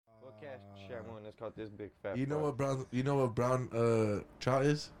ass Shamu, and it's called this big fat. You know what brown trout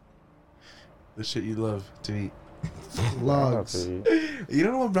is? The shit you love to eat. Logs. You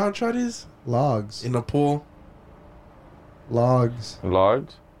don't know what brown trout is? Logs. In the pool. Logs.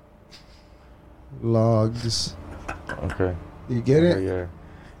 Logs? Logs. Okay. You get it? Yeah.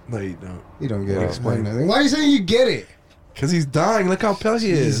 No, you don't. You don't get No. it. Explain nothing. Why are you saying you get it? Because he's dying. Look how pale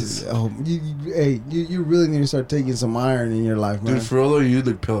he is. Jesus. Oh, you really need to start taking some iron in your life, man. Dude, for real, you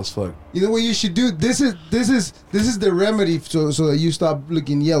look pale as fuck. You know what you should do? This is the remedy so that you stop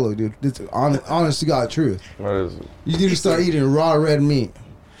looking yellow, dude. This honest to God truth. What is it? You need to start eating raw red meat.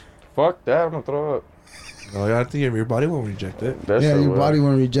 Fuck that. I'm gonna throw up. Oh, I think your body won't reject it. That's Yeah, your body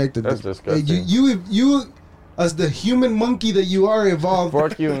won't reject it. That's disgusting. You, as the human monkey that you are, evolved.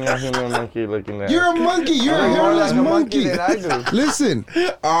 Fuck you and your human monkey looking at. You're a monkey. You're a hairless monkey. Than I do. Listen.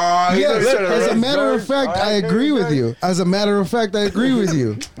 Yes, As a matter of fact, I agree with you. As a matter of fact, I agree with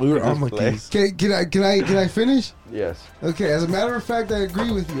you. We were all monkeys. Can I finish? Yes. Okay. As a matter of fact, I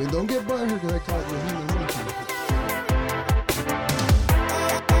agree with you. And don't get butthurt because I called you a human monkey.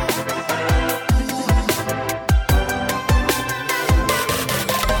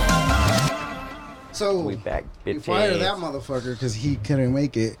 So We back, you bitches. fire that motherfucker because he couldn't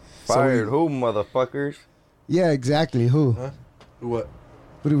make it. Fired So who, motherfuckers? yeah, exactly. Who? Huh? What?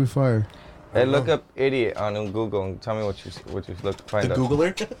 Who did we fire? Hey, look up idiot on Google and tell me what you look The find up.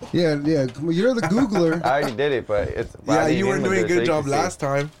 Googler? Yeah. Come on, you're the Googler. I already did it, but it's. but Yeah, I you didn't weren't doing a email good it, job so you can last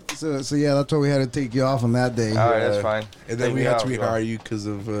time. so yeah, that's why we had to take you off on that day. see. All right, that's fine. And then Take we me had out, to bro. rehire you because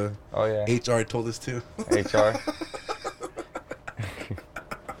of Oh yeah. HR told us to. HR.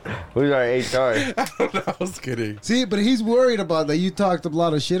 Who's our HR? I don't know. I was kidding. See, but he's worried about that. You talked a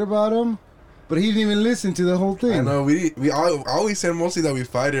lot of shit about him, but he didn't even listen to the whole thing. I know. I always said mostly that we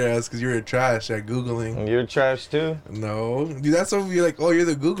fight your ass because you were trash at Googling. You're trash too. No. Dude, that's what we're like, oh, you're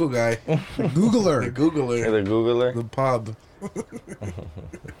the Google guy. The Googler. The Googler. You're the Googler. The pub.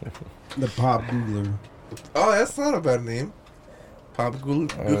 The pop Googler. Oh, that's not a bad name. Pop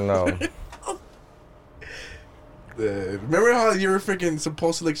Googler. No. Remember how you were freaking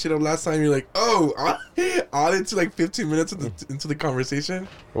supposed to look shit up last time? You're like, oh, on into like 15 minutes into the conversation.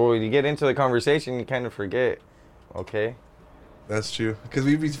 Well, when you get into the conversation, you kind of forget. Okay. That's true. Because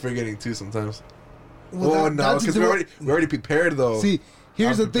we be forgetting too sometimes. Well, No, that's because the- we already prepared though. See,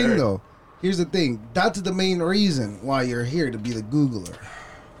 here's I'm the thing, prepared. though. Here's the thing. That's the main reason why you're here, to be the Googler.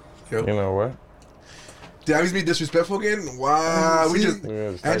 Yo. You know what? Did I be disrespectful again? Wow, we See, just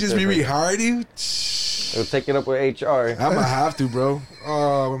Yeah, I just rehired you. We'll take it up with HR. I'm gonna have to, bro.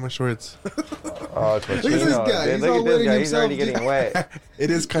 Oh, with my shorts. Oh, it's Look at this guy. He's all Look at this letting guy. He's already himself getting wet. It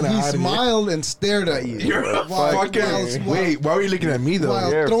is kind of He hot. in here. smiled and stared at you. You're a While- fucking. while- Wait, why were you looking at me though?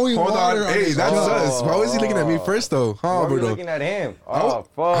 While Yeah, throwing Hold water on. Hey, his that's jaw. us. Why was he looking at me first though? Why Huh, were you Bruno? looking at him? How- Oh,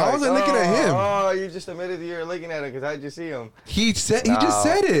 fuck. how was I looking at him? Oh, you just admitted you were looking at him because how'd you see him? He just No.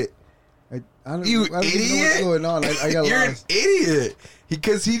 said it. I don't, You I don't even know idiot. what's going on. I got You're lost. an idiot.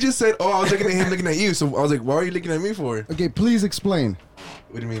 Because he just said, "Oh, I was looking at him, looking at you." So I was like, "Why are you looking at me for?" Okay, please explain.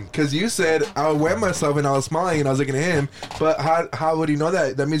 What do you mean? Because you said I wet myself and I was smiling and I was looking at him. But how would he know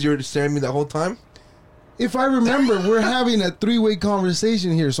that? That means you were staring at me the whole time. If I remember, we're having a three-way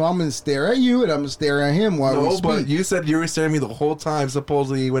conversation here, so I'm gonna stare at you and I'm gonna stare at him while we No, speak. but you said you were staring at me the whole time.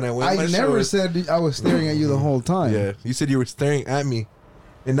 Supposedly when I went. I never said I was staring at you the whole time. Yeah, you said you were staring at me,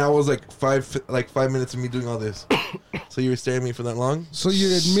 and that was like 5 minutes of me doing all this. So you were staring at me for that long? So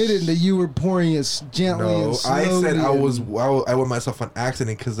you admitted that you were pouring it gently No, and slowly. I said and- I wet myself on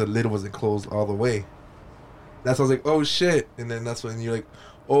accident because the lid wasn't closed all the way. That's why I was like, oh shit, and then that's when you're like,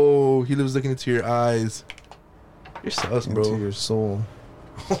 oh, he was looking into your eyes. You're sus, into bro. your soul.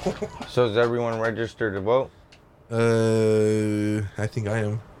 So is everyone registered to vote? I think I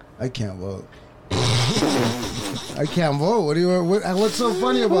am. I can't vote. I can't vote. What's so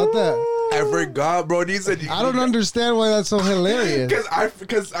funny about that? I forgot, bro. You said I don't understand why that's so hilarious.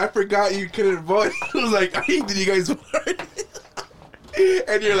 Because I forgot you couldn't vote. I was like, did you guys vote?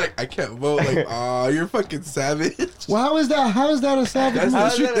 And you're like, I can't vote. Like, aw, you're fucking savage. Well, how is that? How is that a savage? That's move?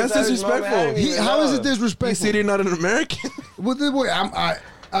 How's that a that's savage disrespectful. moment? I didn't even How is know. it disrespectful? You said you're not an American. Well, wait,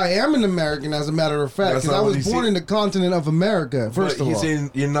 I am an American, as a matter of fact, That's because I not what was he born said. in the continent of America. First But of he's all,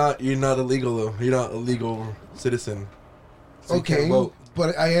 saying you're not illegal though. You're not a legal citizen. So you okay, can't vote.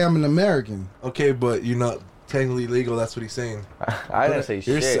 but I am an American. Okay, but you're not technically legal. That's what he's saying. I didn't say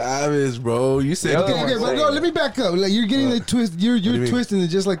You're shit. savage, bro. You said Yo, Okay, but no, let me back up. Like you're getting the twist. You're twisting it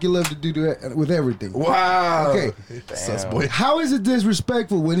just like you love to do with everything. wow. Okay. Sus boy. How is it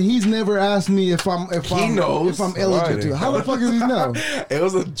disrespectful when he's never asked me if I'm eligible Right. to? How the fuck does he know? It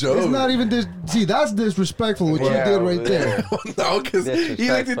was a joke. It's not even See, that's disrespectful what Yeah, you did right there. No, because he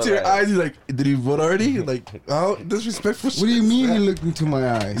looked into your eyes. He's like, "Did he vote already?" Like, oh, disrespectful. What do you mean he looked into my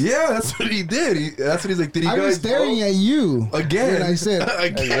eyes? Yeah, that's what he did. That's what he's like. Did he I guys was staring vote? at you Again. when I said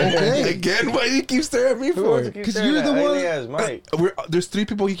again. Why do you keep staring at me Who wants for? to keep 'Cause staring you're at the one- Alias, Mike. There's 3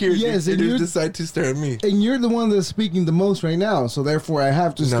 people here. Yes, and and you you're- decide to stare at me. And you're the one that's speaking the most right now, so therefore I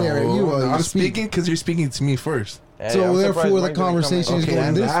have to stare at you while I'm you speak. speaking because you're speaking to me first. Hey, So I'm therefore surprised the Mike didn't come conversation in. is Okay, going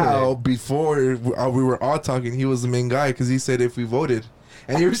and this now way. before we were all talking, he was the main guy because he said if we voted,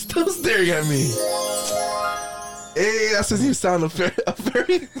 and you were still staring at me. Hey, that's his new sound. A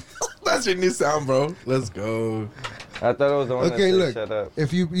very that's your new sound, bro. Let's go. I thought it was the one Okay, that look. said shut up.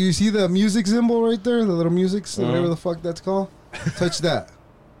 If you see the music symbol right there, the little music, Mm-hmm. whatever the fuck that's called, touch that.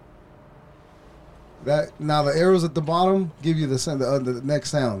 That now the arrows at the bottom give you the next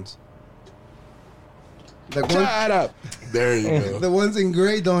sounds. The, one, Shut up. There you go. the ones in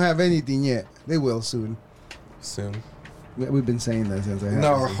gray don't have anything yet. They will soon. Soon. We've been saying that since I had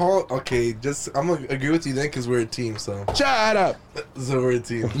No, this. okay. Just I'm gonna agree with you then because we're a team. So shut up. So we're a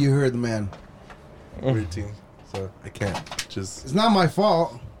team. You heard the man. We're a team. So I can't just. It's not my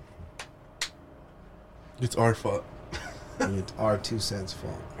fault. It's our fault. It's our 2 cents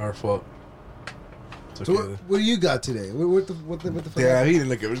fault. Our fault. It's So okay. what do you got today? What the fuck? Yeah, he didn't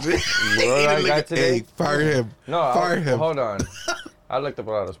look at me. I got today? Hey, fire him. No, Fire him. Hold on. I looked up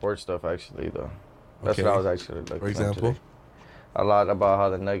a lot of sports stuff actually, though. That's Okay. what I was actually looking For up example? today. A lot about how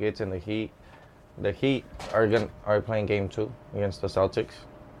the Nuggets and the Heat are playing game 2 against the Celtics.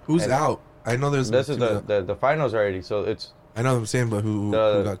 Who's And out? I know there's. This is the finals already, so it's I know what I'm saying, but who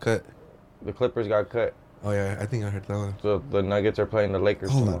The- got cut? the Clippers got cut. Oh yeah, I think I heard that one. So the Nuggets are playing the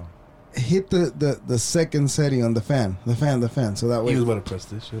Lakers Hold tomorrow. on. Hit the second setting on the fan. So that way. He was about to press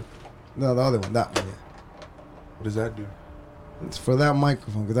this shit. No, the other one. That one. Yeah. What does that do? It's for that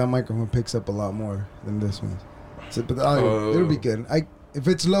microphone because that microphone picks up a lot more than this one. So, but the audio, it'll be good. If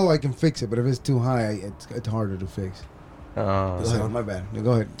it's low, I can fix it. But if it's too high, it's harder to fix. Go ahead, sound? my bad.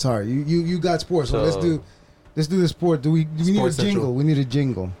 Go ahead. Sorry, you got sports. So, So- let's do the sport. Do we need a Sports jingle? Central. We need a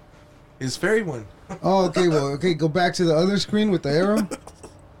jingle. His fairy one. Oh, okay. Well, okay. Go back to the other screen with the arrow.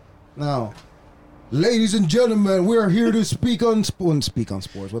 Now, ladies and gentlemen, we are here to speak on sports.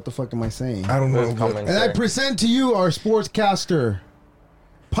 What the fuck am I saying? I don't know. There's but- comment. And I present to you our sportscaster,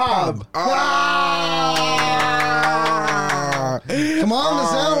 Pob. Ah! Come on, the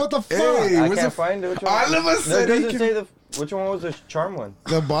sound. What the fuck? Hey, I what's can't the find it. Which one? All of us No, it said he doesn't can- say which one was the charm one.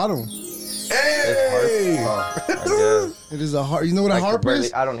 The bottom. Hey! It's harp. Oh, I guess. It is a harp. You know what a I can harp barely-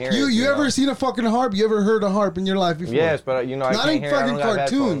 is? I don't hear you it, You you ever know. seen a fucking harp? You ever heard a harp in your life before? Yes, but I Not can't in hear. I fucking don't got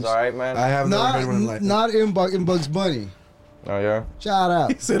cartoons. headphones. All right, man. I have never heard one like that. Not in Bugs Bunny. Oh yeah. Shout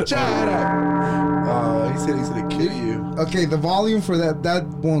out. He said, "Shut up." He said he's gonna kill you. Okay, the volume for that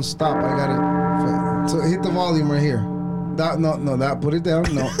won't stop. I gotta. So hit the volume right here. That put it down.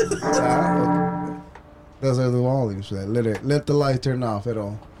 No. Okay. Those are the volumes for that. Let the light turn off at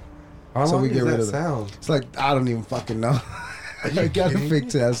all. How So long we get is rid that of that. sound? It's like I don't even fucking know. you I gotta kidding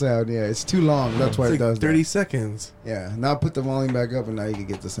fix that sound. Yeah, it's too long. That's why It's it does like 30 that. seconds. Yeah. Now put the volume back up, and now you can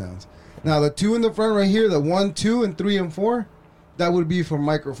get the sounds. Now the 2 in the front right here, the 1, 2, and 3 and 4, that would be for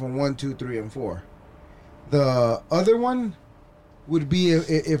microphone 1, 2, 3, and 4. The other one would be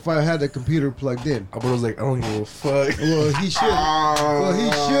if I had the computer plugged in. I was like, I don't give a fuck. Well, he should. Well, he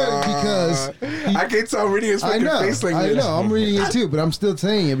should because I can't tell reading his I fucking know. face like I this. know. I'm reading it too, but I'm still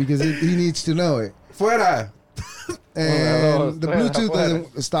saying it because he needs to know it. Fuera. And the Well, Bluetooth well.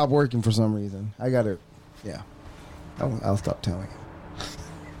 doesn't stop working for some reason. I got to, yeah. I'll stop telling you.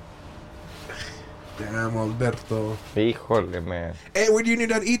 Damn, Alberto. Híjole, man. Hey, where do you need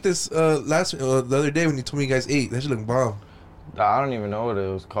to eat this the other day when you told me you guys ate? That should look bomb. I don't even know what it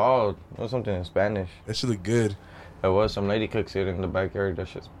was called. It was something in Spanish. That should look good. It was some lady cooks it in the backyard. That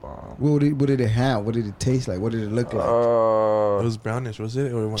shit's bomb. What did it have? What did it taste like? What did it look like? It was brownish, was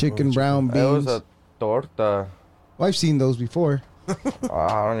it? Or Chicken, brown It beans. was a torta. Well, I've seen those before. I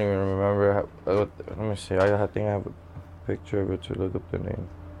don't even remember. Let me see. I think I have a picture of it to look up the name.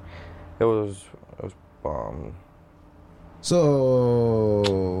 It was bomb.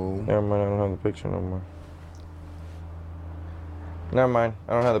 So Never mind. I don't have the picture no more. Never mind.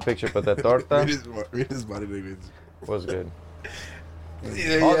 I don't have the picture, but the torta read his body language. was good.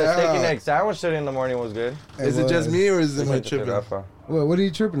 Yeah, Oh, the steak and egg sandwich today in the morning was good. Is it just me or is it my It's tripping? what are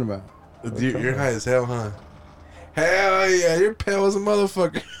you tripping about? You're high as hell, huh? Hell yeah, you're pale as a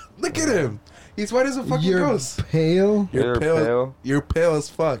motherfucker. Look at him. He's white as a fucking You're ghost. pale. You're pale. You're pale as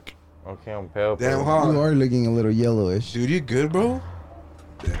fuck. Okay, I'm pale. Damn pale. hard. You are looking a little yellowish. Dude, you good, bro?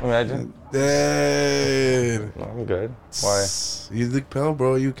 Imagine. Dude. No, I'm good. Why? You look pale,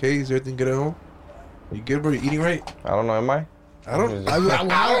 bro. You okay? Is everything good at home? You good, bro? You eating right? I don't know. Am I? I don't know.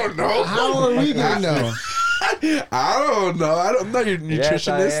 How are we gonna know? I don't know. I'm not your nutritionist.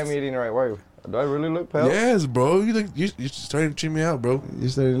 Yes, I am eating right. Why? Do I really look pale? Yes, bro. You're starting to treat me out, bro. You're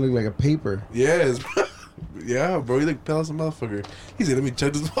starting to look like a paper. Yes, bro. Yeah, bro. You look pale as a motherfucker. He said, let me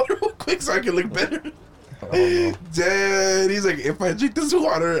chug this water real quick so I can look better. Oh, no. Dad, he's like, if I drink this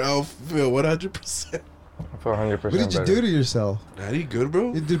water, I'll feel 100%. I feel 100% What did you do to yourself? Nah, you good,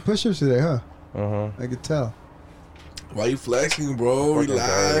 bro? You did push-ups today, huh? Mm-hmm. I could tell. Why you flexing, bro? Fucking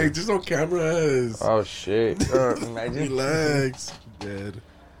Relax. tired. There's no cameras. Oh, shit. Imagine. Relax. Dead.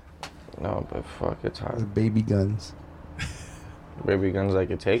 No, but fuck, it's The hard. baby guns. Baby guns, I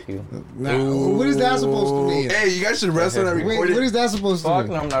could take you. Now, what is that supposed to mean? Hey, you guys should wrestle and Wait, record it. what is that supposed to Fuck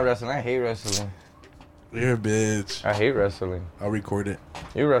mean? no, I'm not wrestling. I hate wrestling. You're a bitch. I hate wrestling. I'll record it.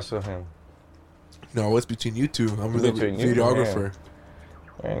 You wrestle him. No, it's between you two. I'm the Between you, videographer.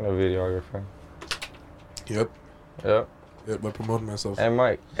 I ain't no videographer. Yep. Yep. Yep, by promoting myself. Hey,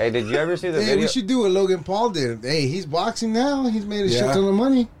 Mike. Hey, did you ever see the Hey, video? we should do what Logan Paul did. Hey, he's boxing now. He's made a shit Yeah. ton of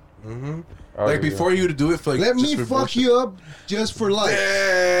money. Mm-hmm. Oh, Like yeah. before you to do it for like. Let just me for fuck bullshit. you up just for life.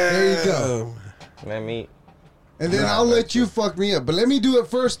 There you go. Let me And then Nah, I'll let that's you fuck me up. But let me do it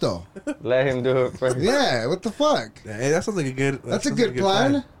first, though. let him do it first. Yeah, what the fuck? Hey, that sounds like a good. That's a sounds like good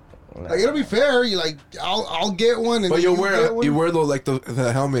plan. Nah. Like, it'll be fair. You like, I'll get one. And But then you get one. wear those like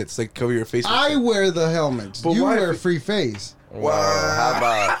the helmets like cover your face. and I shit. wear the helmets. But You why wear if- free face. Wow. How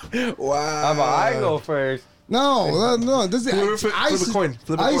about Wow. how about I go first? No. This is Flip a coin.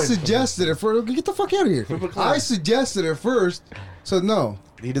 Flip a I coin. suggested it first. Get the fuck out of here. Flip a coin. I suggested it first. So no.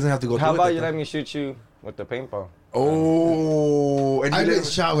 He doesn't have to go. How do about it you that let me shoot you with the paintball? Oh, and I've you been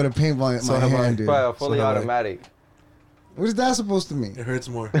didn't- shot with a paintball in So my have I. hand, dude. But fully So how about- automatic. What is that supposed to mean? It hurts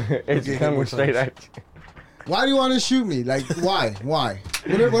more. It's Okay, coming more straight times. at you. Why do you want to shoot me? Like, why?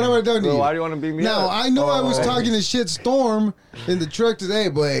 What have I done to So you? why do you want to beat me Now, up? I know I was Oh. talking to shit Storm in the truck today,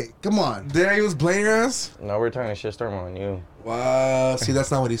 but come on. There he was blaming your ass. No, we're talking shit storm on you. Wow. See, that's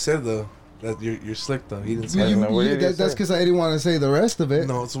not what he said though. That you're slick though. He didn't say. You- what did he That's say? because I didn't want to say the rest of it.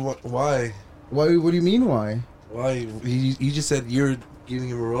 No. So why? Why? What do you mean? Why? Why? He just said you're giving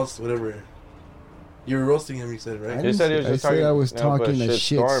him a roast, whatever. You were roasting him. You said right. You said he was I just said talking. I was no, talking but to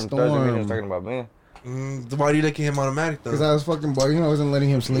shit Doesn't mean he was Storm. talking about me. Why do you liking him automatic though? Because I was fucking bugging. I wasn't letting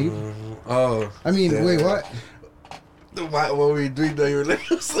him sleep. Oh. I mean, damn. wait, what? What were you doing? That you were letting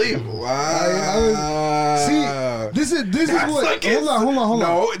him sleep. Wow. See, this is That's what. like Hold on.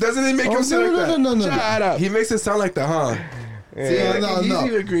 No, it doesn't even make him sound like that. No. Shut up. He makes it sound like that, huh? See, Yeah. like, he's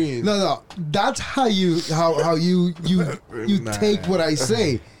even agreeing. No. That's how you Nah. take what I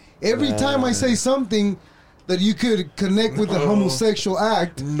say. Every time I say something that you could connect with the homosexual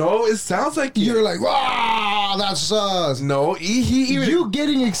act, No, it sounds like you're like, "Wow, that's us." No, he even You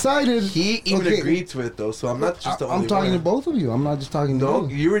getting excited? he even Okay, agreed to it though. So I'm not just the I'm only talking one. to both of you. I'm not just talking to No,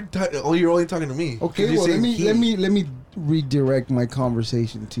 you. you were. You're only talking to me. 'Cause Okay, you're well saying he. let me redirect my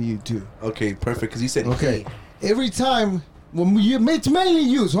conversation to you too. Okay, perfect. Because you said Okay, he. every time when it's mainly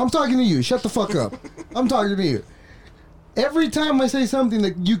you, so I'm talking to you. Shut the fuck up. I'm talking to you. Every time I say something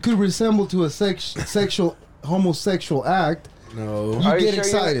that you could resemble to a sexual homosexual act, No, You Are get sure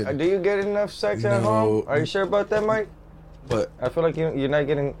excited. do you get enough sex at No. home? Are you sure about that, Mike? but I feel like you're not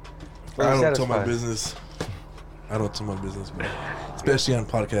getting. I don't fully tell my satisfied. business. I don't tell my business, bro. Especially on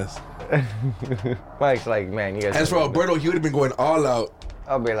podcasts. Mike's like, man, you guys. As for Alberto, he would have been going all out.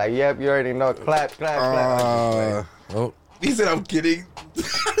 I'll be like, yep, you already know. Clap, clap, clap. Oh, he said I'm kidding.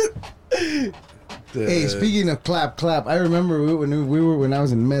 Hey, speaking of clap, I remember when I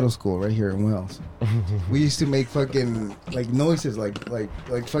was in middle school right here in Wells. We used to make fucking like noises, like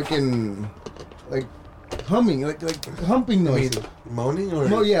fucking like humming, like humping I mean, noises. moaning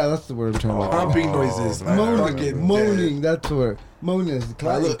or Yeah, that's the word I'm trying to look for. humping noises. Moaning, that's the word. Moaning is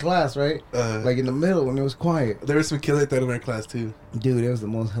class, look, class, right? Like in the middle when it was quiet. There were some kids like that in our class too. Dude, it was the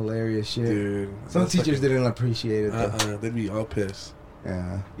most hilarious shit. Dude, Some that's teachers fucking- didn't appreciate it though. They'd be all pissed.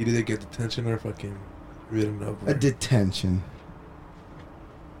 Yeah. You either get detention or fucking written up. A detention.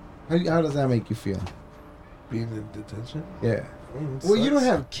 How does that make you feel? Being in detention? Yeah. It Well, you don't sucks.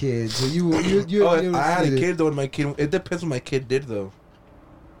 have kids, so you Oh, if I had a kid though, and my kid. It depends what my kid did though.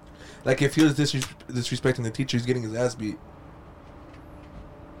 Like if he was disrespecting the teacher, he's getting his ass beat.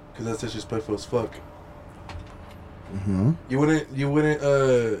 Cause that's disrespectful as fuck. Mm-hmm. You wouldn't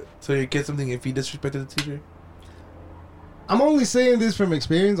tell your kid something if he disrespected the teacher. I'm only saying this from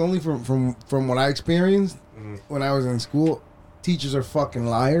experience, only from what I experienced when I was in school. Teachers are fucking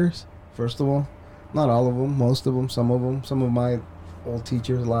liars. First of all, not all of them, most of them, some of them. Some of my old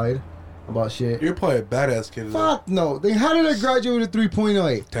teachers lied about shit. You're probably a badass kid. Fuck no. How did I graduate with a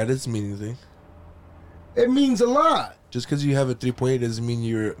 3.08? That doesn't mean anything. It means a lot. Just because you have a 3.8 doesn't mean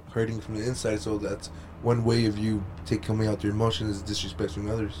you're hurting from the inside. So that's one way of you coming out your emotions is disrespecting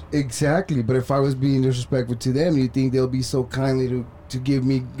others. Exactly. But if I was being disrespectful to them, you think they'll be so kindly to give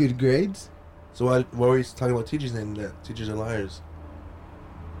me good grades? So why were you talking about teachers then? That teachers are liars.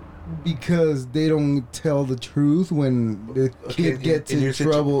 Because they don't tell the truth when the kid gets in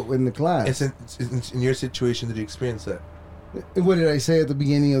trouble in the class. In your situation, did you experience that? What did I say at the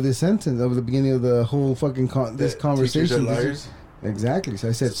beginning of this sentence? At the beginning of the whole fucking this conversation? Teachers are liars? Exactly. So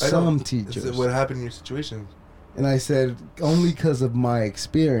I said some teachers. What happened in your situation? And I said only because of my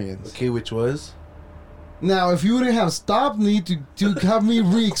experience. Okay, which was? Now, if you wouldn't have stopped me to have me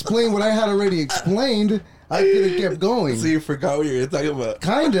re-explain what I had already explained, I could have kept going. So you forgot what you were talking about?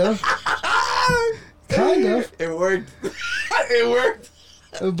 Kind of. Kind of. It worked. It worked.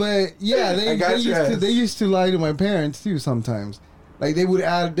 But yeah, they used to lie to my parents too sometimes. Like they would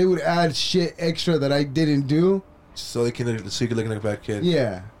add shit extra that I didn't do, so you can look like a bad kid.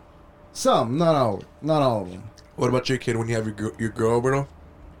 Yeah, some, not all of them. What about your kid when you have your girl, bro?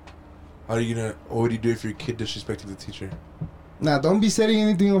 What would you do if your kid disrespected the teacher? Now, don't be setting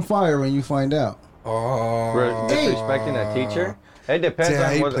anything on fire when you find out. Oh, disrespecting a teacher? It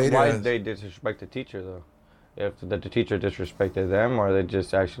depends on why they disrespect the teacher, though. If the teacher disrespected them, or they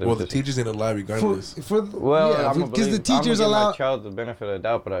just actually. Well, the teacher's gonna lie regardless. Because the teachers allow my child the benefit of the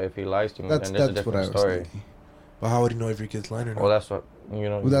doubt, but if he lies to me, then there's a different story. But how would you know if your kid's lying or not? Well, that's what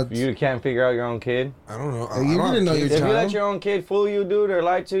you can't figure out your own kid. I don't know. You didn't know your child. If you let your own kid fool you, dude, or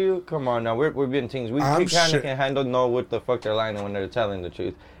lie to you, come on now. We're being things. We kind of can know what the fuck they're lying when they're telling the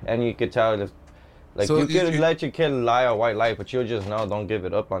truth, and you could tell if. Like, so you could let your kid lie a white lie, but you'll just know. Don't give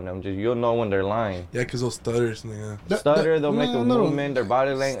it up on them. You'll know when they're lying. Yeah, because they'll stutter. They'll make a movement, their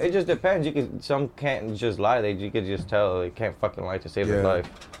body language. It just depends. Some can't just lie. You could just tell they can't fucking lie to save their life.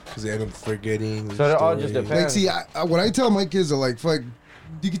 Because they end up forgetting. So it all just depends. Like, see, what I tell my kids are like, fuck,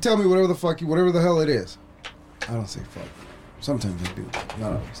 you can tell me whatever the hell it is. I don't say fuck. Sometimes I do.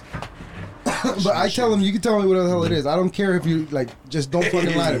 Not always. But I tell them, you can tell me whatever the hell it is. I don't care if you, like, just don't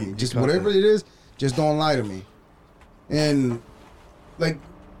fucking lie to me. Just whatever it is. Just don't lie to me. And, like,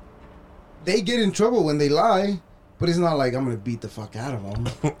 they get in trouble when they lie, but it's not like I'm going to beat the fuck out of them.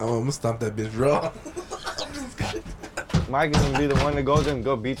 I'm going to stomp that bitch raw. Mike is going to be the one that goes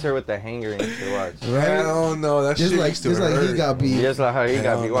and beats her with the hanger and shit, watch. Right? Hell no, that shit used to hurt. Just like he got beat. Just like how he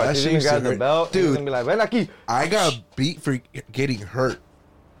got beat. Watch, he's going to grab the belt. Dude, and be like, ven aquí. I got beat for getting hurt.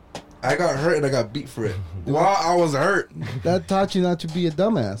 I got hurt and I got beat for it while I was hurt. That taught you not to be a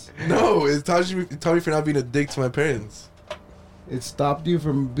dumbass. No, it taught me for not being a dick to my parents. It stopped you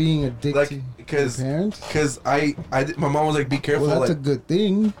from being a dick to your parents? Because my mom was like, be careful. Well, that's a good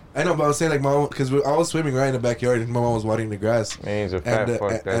thing. I know, but I was saying, like, because I was swimming right in the backyard and my mom was watering the grass. Man, he's a fat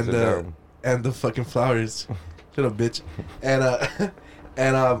fuck. And the fucking flowers. Shut up, bitch.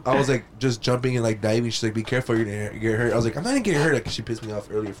 And I was like just jumping and like diving. She's like, "Be careful, you're gonna get hurt." I was like, "I'm not gonna get hurt." Like, she pissed me off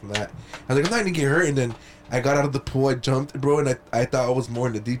earlier from that. I was like, "I'm not gonna get hurt." And then I got out of the pool, I jumped, bro, and I thought I was more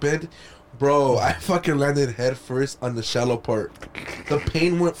in the deep end, bro. I fucking landed head first on the shallow part. The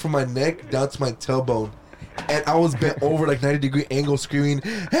pain went from my neck down to my tailbone, and I was bent over like 90-degree angle, screaming,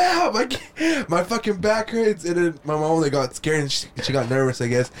 "Help! My fucking back hurts!" And then my mom like got scared and she got nervous, I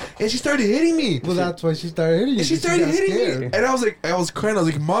guess, and she started hitting me. Well, that's why she started hitting you. She started hitting me, and I was crying. I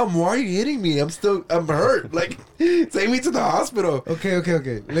was like, "Mom, why are you hitting me? I'm hurt. Like, take me to the hospital."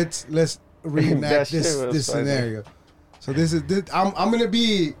 Okay. Let's reenact this scenario. So I'm gonna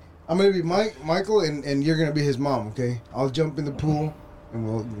be Michael, and you're gonna be his mom. Okay, I'll jump in the pool. And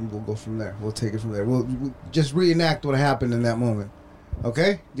we'll go from there. We'll take it from there. We'll just reenact what happened in that moment.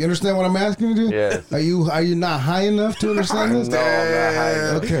 Okay? Do you understand what I'm asking you to do? Yes. Are you not high enough to understand this? No, I'm not high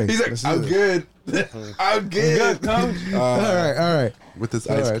enough. Okay. He's like, I'm good. I'm good. Coach. All right. With his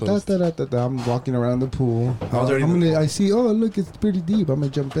eyes closed. I'm walking around the pool. I see, oh, look, it's pretty deep. I'm going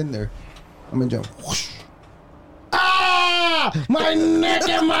to jump in there. I'm going to jump. Whoosh. Ah! My neck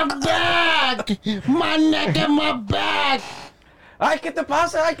and my back! My neck and my back! ¡Ay, qué te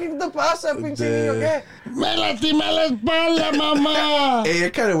pasa! ¡Ay, qué te pasa, pinche niño! ¿Qué? Me lastima la espalda, mamá. Hey, I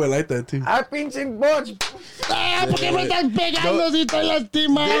kind of went like that too. ¡Ay, pinche botch! Ah, ¿por qué me estás pegando si estoy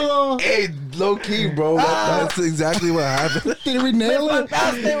lastimado? Hey, low key, bro. That's exactly what happened. Did we nail it?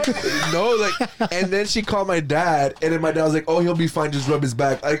 No, like, and then she called my dad, and then my dad was like, "Oh, he'll be fine. Just rub his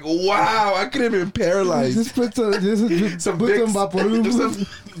back." Like, wow, I could have been paralyzed. Just put some Vicks, vaporub. some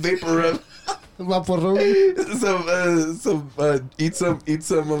vapor rub. Eat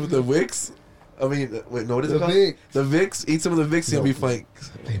some of the Wicks. I mean, wait, no, what is it called? Vicks. The Vicks. Eat some of the Vicks, and you'll be fine.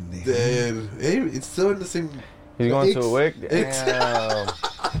 Damn, hey, it's still in the same. He's going to a wick? Icks. Damn.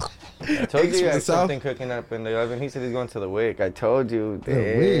 I told you he had something cooking up in the oven. He said he's going to the wick. I told you.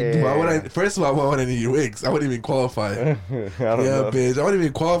 Why would I? First of all, why would I need wigs? I wouldn't even qualify. I don't know. Bitch, I wouldn't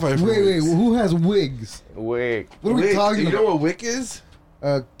even qualify for Wait, wigs. who has wigs? Wick. What are we talking You about? know what wick is?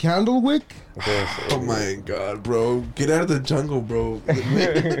 Candle wick? Oh my god, bro! Get out of the jungle, bro.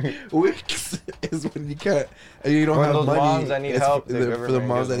 Wicks is when you can't, you don't have those money. moms that need help, for the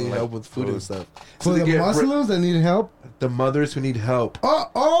moms that need help with food and stuff. For the Muslims that need help? The mothers who need help.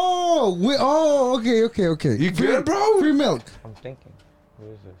 Okay. You good, bro? Free milk. I'm thinking.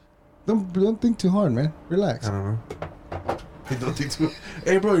 Who is this? Don't think too hard, man. Relax. I don't know. Hey, don't think too.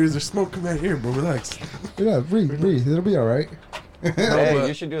 Hey, bro, there's smoke coming out here, bro. Relax. Yeah, breathe. It'll be all right. Hey,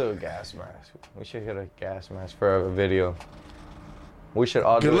 you should do a gas mask. We should hit a gas mask for a video. We should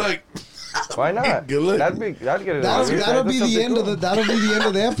all do Good luck. it. Why not? Good luck. That'd get it. That'll be the end of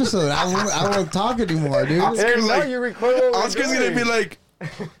the episode. I won't talk anymore, dude. Hey, Oscar's now like- you record what we're Oscar's doing. gonna be like,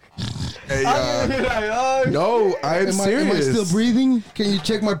 hey, I'm gonna be like, oh, no, I'm Am serious. I still breathing? Can you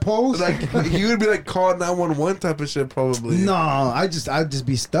check my pulse? Like, he would be like, call 911 type of shit, probably. No, I'd just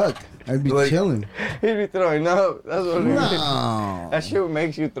be stuck. I'd be Like- chilling. he'd be throwing up. That's what it is. No, That shit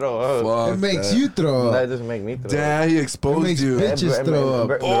makes you throw up. Fuck it makes that. you throw That up. doesn't make me throw up. Damn, he It exposed makes you. bitches throw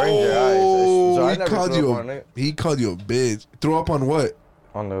up. Oh, So I he never called threw you. up on it. He called you a bitch. Throw up on what?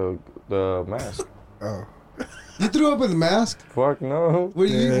 On the mask. Oh, You threw up in the mask. Fuck no.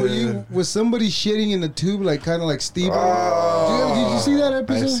 Was somebody shitting in the tube, like kind of like Steve? Oh. Did you see that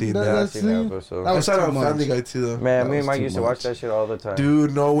episode? I've seen that. I've seen that episode. That I was saw it too on much. Family Guy too, though. Man, That me was and Mike too used to much. watch that shit all the time.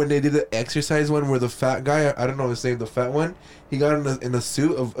 Dude, no, when they did the exercise one where the fat guy, I don't know his name, the fat one, he got in a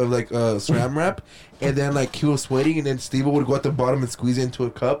suit of like SRAM wrap, and then like he was sweating, and then Steve would go at the bottom and squeeze it into a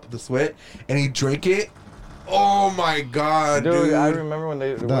cup, the sweat, and he drank it. Oh my god, dude. I remember when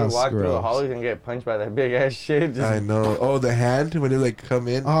they would That's walk through the gross. hallways and get punched by that big ass shit. I know. Oh, the hand when they like come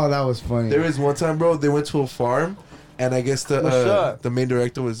in. Oh, that was funny. There was one time, bro, they went to a farm, and I guess the main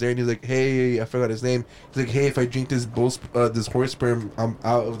director was there, and he's like, "Hey, I forgot his name." He's like, "Hey, if I drink this this horse sperm, I'm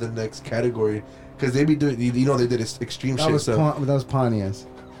out of the next category." Because they be doing, they did this extreme that shit. was So that was Pontius.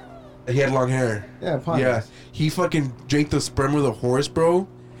 he had long hair. Yeah, Pontius. Yeah, he fucking drank the sperm of the horse, bro.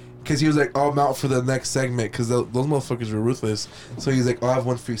 Because he was like, oh, I'm out for the next segment. Because those motherfuckers were ruthless. So he's like, oh, I have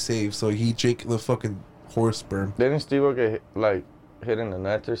one free save. So he drank the fucking horse sperm. Didn't Steve get hit in the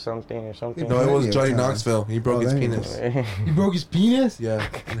nuts or something? No, it was Yeah, Johnny time. Knoxville. He broke his there you penis. He broke his penis? Yeah,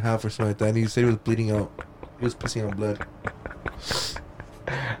 in half or something like that. And he said he was bleeding out. He was pissing out blood.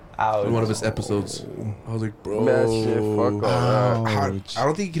 Ouch. In one of his episodes. I was like, bro. That shit, fuck all that. Ouch. I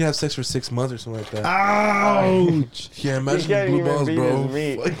don't think you can have sex for 6 months or something like that. Ouch. Yeah, He imagine can't blue even balls, beat bro. his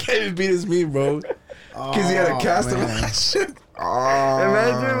meat. I can't even beat his meat, bro. Because he had a cast of that shit.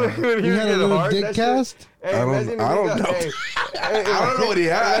 Imagine when You you had get a little hard, dick that cast? Shit, hey, I don't imagine if know. you got- hey, I don't know what he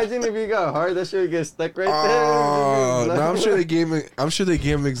had. Imagine if you got hard, that shit would get stuck right Oh, there. no, I'm sure they gave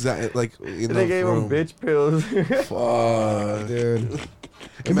him exact like. They gave him bitch pills. Fuck, Dude.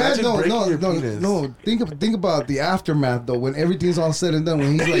 Imagine breaking your no, penis. no. Think about the aftermath though. When everything's all said and done,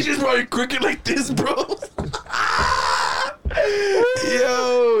 when he's He's like, just probably crooked like this, bro.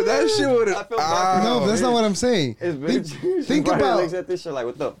 Yo, that shit would I have. feel bad for no, that's not what I'm saying. His bitch. think She probably about- looks at this shit like,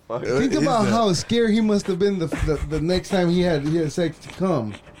 what the fuck? Think is about that? how scared he must have been the next time he had sex to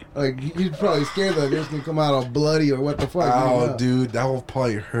come. Like he's probably scared that it's gonna come out all bloody or what the fuck. Oh, you know? dude, that will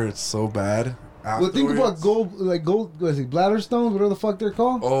probably hurt so bad. Well, think about afterwards. gold. What is it? Bladder stones, whatever the fuck they're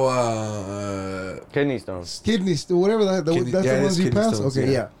called. Oh, Kidney stones. Kidneys, whatever Kidney- that's yeah, the it ones is you kidney pass. stones, Okay,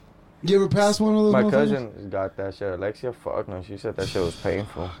 yeah. yeah. You ever pass one of those? My motherfuckers? cousin got that shit. Alexia, fuck no. She said that shit was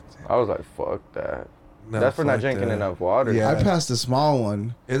painful. I was like, fuck that. no, That's for not fuck drinking that. enough water. Yeah. I passed a small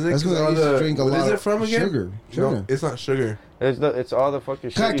one. Is it? That's 'Cause because I all used to the- drink a what lot is it of from again? sugar. No, it's not sugar. It's all the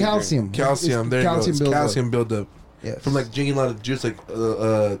fucking shit. you drink. Calcium. Calcium. There you go. It's buildup. calcium buildup Yes. from like drinking a lot of juice,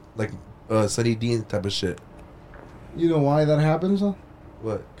 like Sunny Dean type of shit. You know why that happens? Though?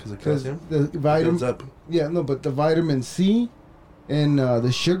 What? Because of Because calcium the builds vitamin. up. Yeah, no, but the vitamin C and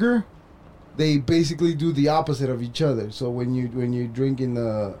the sugar they basically do the opposite of each other. So when you're drinking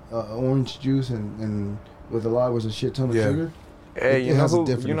the orange juice and with a shit ton of sugar, hey, you know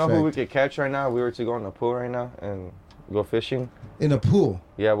who we could catch right now? We were to go in the pool right now and go fishing. In a pool.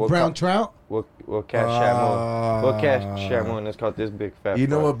 Yeah, brown trout. We'll catch Shamu. We'll catch Shamu, and it's called this big fat. You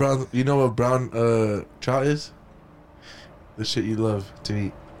know what brown trout is? The shit you love to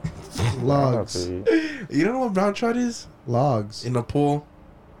eat. Logs. You don't know what brown trout is? Logs. In a pool.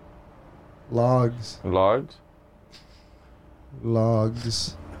 Logs.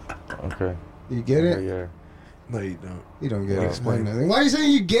 Logs. Okay. You get it? Yeah. No, you don't. You don't get it. Explain nothing. Why are you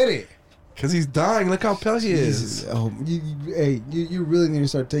saying you get it? Because he's dying. Look how pale he is. Oh, you really need to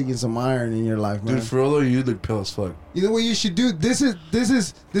start taking some iron in your life, man. Dude, for all you look pale as fuck. You know what you should do? This is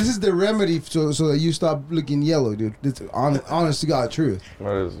the remedy so that you stop looking yellow, dude. This honest to God truth.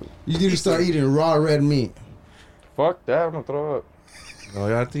 What is it? You need to start eating raw red meat. Fuck that! I'm gonna throw up.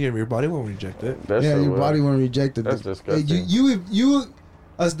 No, I think your body won't reject it. Your body won't reject it. That's disgusting. You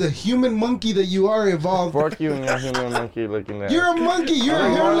as the human monkey that you are evolved. Fuck you and your human monkey looking at. You're a monkey. You're a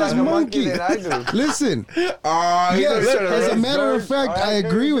hairless monkey. Than I do. Listen. Yes, as a matter of fact, I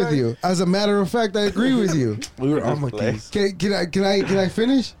agree with you. As a matter of fact, I agree with you. We were all monkeys. Can I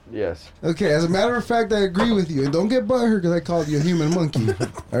finish? Yes. Okay, as a matter of fact, I agree with you. And don't get butthurt because I called you a human monkey.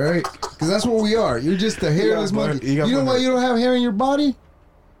 All right? Because that's what we are. You're just a hairless monkey. You know why you don't have hair in your body?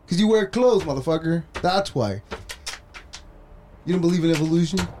 Because you wear clothes, motherfucker. That's why. You don't believe in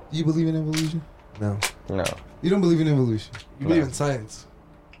evolution? Do you believe in evolution? No. You don't believe in evolution? You believe in science.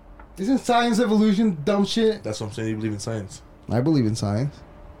 Isn't science evolution dumb shit? That's what I'm saying. You believe in science. I believe in science.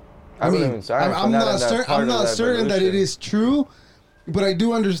 I believe in science. I'm not certain that it is true, but I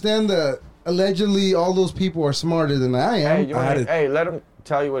do understand that allegedly all those people are smarter than I am. Hey, let him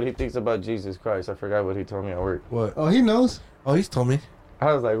tell you what he thinks about Jesus Christ. I forgot what he told me at work. What? Oh, he knows. Oh, he's told me.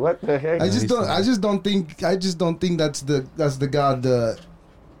 I was like, what the heck? I just don't think that's the God, the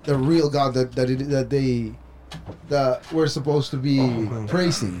real God that we're supposed to be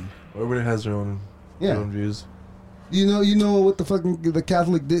praising. Everybody has their own views. You know what the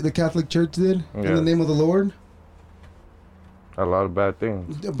Catholic Church did in the name of the Lord? A lot of bad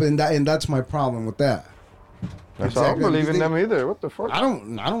things. And that's my problem with that. Exactly. I don't believe in them either. What the fuck? I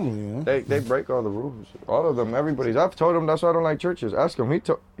don't believe in them. They break all the rules. All of them. Everybody's. I've told him that's why I don't like churches. Ask him.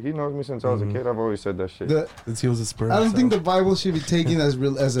 He knows me since I was a kid. I've always said that shit. Since he was a sperm. I don't think the Bible should be taken as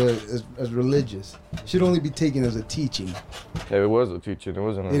religious. It should only be taken as a teaching. Yeah, it was a teaching. It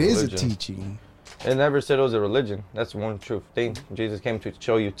wasn't a religion. It is a teaching. It never said it was a religion. That's one true thing. Jesus came to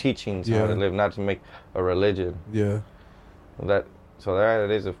show you teachings how to live, not to make a religion. Yeah. That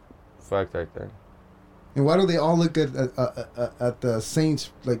is a fact right there. And why do they all look at the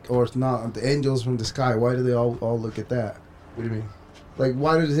saints or not the angels from the sky? Why do they all look at that? What do you mean? Like,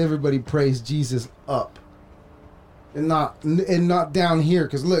 why does everybody praise Jesus up and not down here?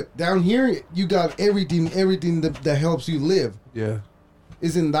 Because look, down here you got everything that helps you live. Yeah.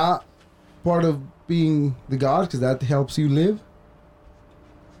 Isn't that part of being the God? Because that helps you live.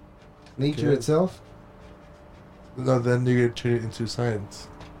 Nature itself. No, then you're gonna turn it into science.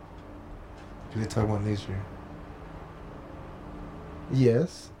 Can you talk about nature?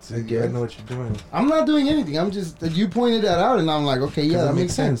 Yes. I know what you're doing. I'm not doing anything. I'm just, you pointed that out, and I'm like, okay, yeah, that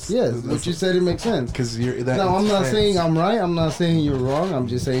makes sense. Yes, what you said, it makes sense. Because you're that. No, I'm not saying I'm right. I'm not saying you're wrong. I'm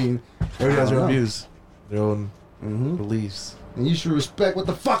just saying. Everybody has their own views, their own beliefs. And you should respect what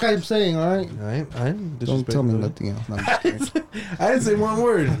the fuck I'm saying, all right? I'm Don't tell me nothing else. No, I didn't say one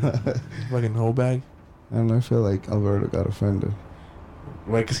word. Fucking whole bag. I don't know. I feel like Alberto got offended.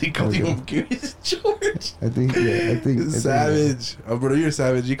 Why? Because he called you Curious George. I think. Savage. Oh, bro, you're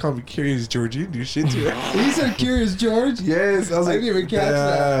savage. You call me Curious George. You do shit too. He said Curious George? Yes. I was like, I didn't even catch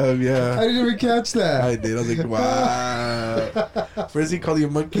that. Yeah. I didn't even catch that. I did. I was like, wow. First he called you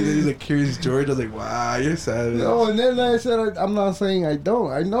a monkey, then he's like Curious George. I was like, wow, you're savage. No, and then I said, I'm not saying I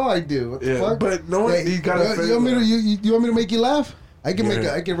don't. I know I do. What the fuck? But no one, he got offended. You want me to make you laugh? I can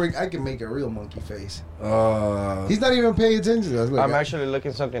make a real monkey face. He's not even paying attention to us. I'm actually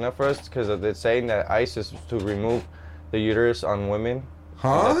looking something up first because they're saying that ICE is to remove the uterus on women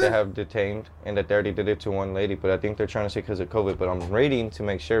that they have detained, and that they already did it to one lady. But I think they're trying to say because of COVID. But I'm reading to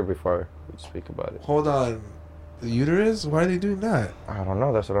make sure before we speak about it. Hold on, the uterus? Why are they doing that? I don't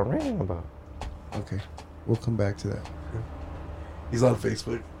know. That's what I'm reading about. Okay, we'll come back to that. He's on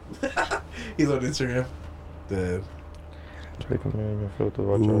Facebook. He's on Instagram. The. Ooh,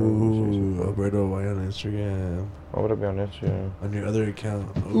 Alberto, why on Instagram? Why would I be on Instagram? On your other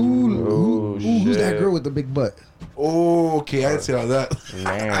account. Ooh, who's that girl with the big butt? Oh, okay, I didn't say all that.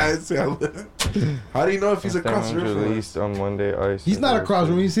 Man. I didn't say all that. How do you know if he's across the river? Released on Monday. He's not across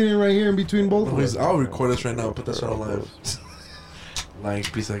from me. He's sitting right here in between both of us. I'll record us right now and put this on live. Lying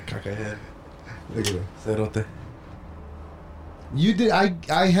piece of caca head. Look at it. Cerote. You did.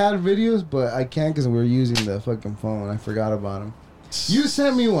 I had videos, but I can't because we were using the fucking phone. I forgot about them. You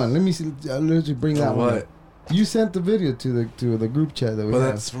sent me one. Let me see. Let you bring that one. What? You sent the video to the group chat that we have.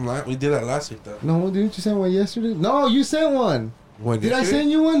 That's from we did that last week though. No, didn't you send one yesterday? No, you sent one. Did I send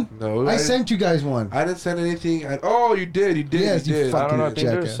you one? No, I sent you guys one. I didn't send anything. Oh, you did. You did. Yes, you did. I don't know. I think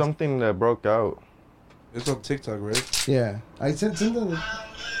there's something that broke out. It's on TikTok, right? Yeah, I sent something.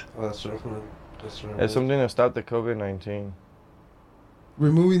 Oh, that's right. That's right. It's something to stop the COVID-19.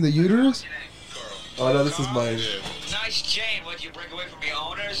 Removing the uterus? Oh no, this is mine. Nice chain. What, you break away from your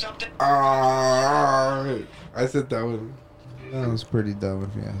owner or something? I said that one. That was pretty dumb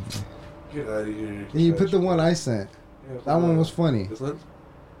if you ask me. Get out of here. And you put the one I sent. Yeah, that one was funny. This one?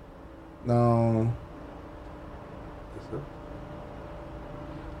 No. This one?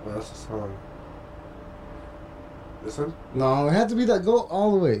 Oh, that's the song. This one? No, it had to be that. Go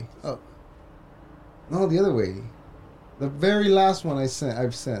all the way. Oh. No, the other way. The very last one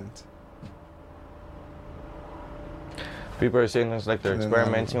I've sent. People are saying it's like they're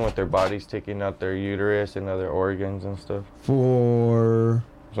experimenting with their bodies, taking out their uterus and other organs and stuff. For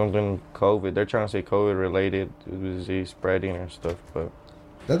something COVID. They're trying to say COVID related disease spreading or stuff, but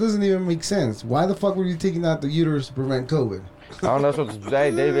that doesn't even make sense. Why the fuck were you taking out the uterus to prevent COVID? I don't know. That's what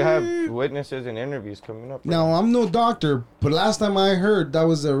they have witnesses and interviews coming up. Right? Now, I'm no doctor, but last time I heard that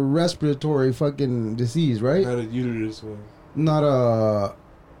was a respiratory fucking disease, right? Not a uterus one. Not a.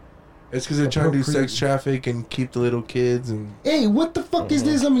 It's because they're trying to do sex traffic and keep the little kids and. Hey, what the fuck is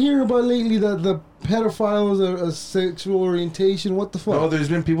this I'm hearing about lately? The pedophiles are a sexual orientation. What the fuck? No, there's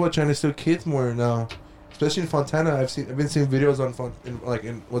been people trying to steal kids more now, especially in Fontana. I've been seeing videos on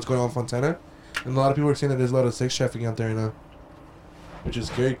in what's going on in Fontana, and a lot of people are saying that there's a lot of sex trafficking out there now, which is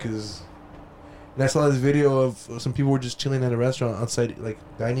scary because. And I saw this video of some people were just chilling at a restaurant outside, like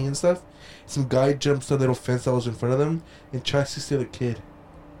dining and stuff. Some guy jumps a little fence that was in front of them and tries to steal a kid.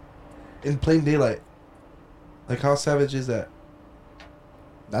 In plain daylight. Like, how savage is that?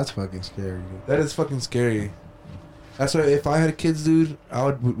 That's fucking scary, dude. That is fucking scary. That's why if I had kids, dude,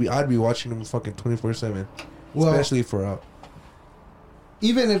 I'd be watching them fucking 24/7. Well, especially if we're out.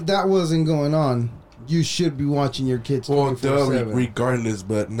 Even if that wasn't going on, you should be watching your kids 24/7. Well, regardless,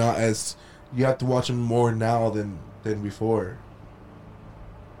 but not as... You have to watch them more now than before.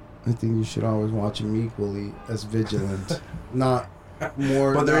 I think you should always watch them equally as vigilant. Not...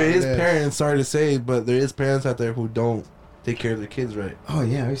 more. But there is parents, sorry to say, but there is parents out there who don't take care of their kids right. Oh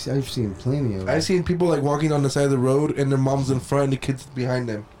yeah, I've seen plenty of them. I've seen people like walking on the side of the road and their mom's in front and the kid's behind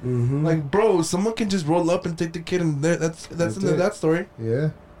them. Mm-hmm. Like, bro, someone can just roll up and take the kid and that's into that story.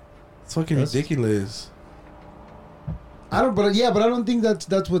 Yeah, it's fucking ridiculous. I don't think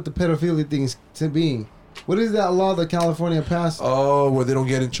that's what the pedophilia thing is to be. What is that law that California passed? Oh, where they don't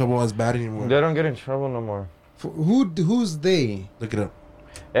get in trouble as bad anymore. They don't get in trouble no more. Who's they? Look it up.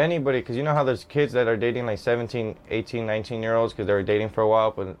 Anybody, because you know how there's kids that are dating like 17, 18, 19-year-olds because they were dating for a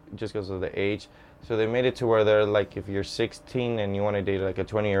while, but just because of the age. So they made it to where they're like, if you're 16 and you want to date like a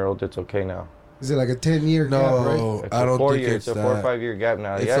 20-year-old, it's okay now. Is it like a 10-year gap, right? No, I don't think it's that. It's a 4 or 5 year gap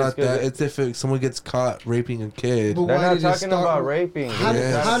now. It's not that. It's if someone gets caught raping a kid. But they're not talking about raping. How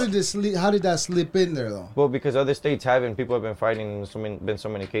did that slip in there, though? Well, because other states haven't. People have been fighting. Been so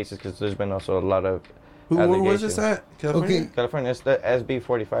many cases because there's been also a lot of. Where was this at? California? Okay. California. It's the SB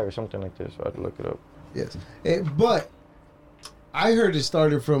 45 or something like this. So I had to look it up. Yes. But I heard it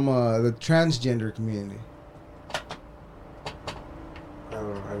started from the transgender community.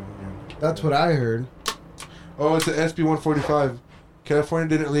 That's what I heard. Oh, it's the SB 145.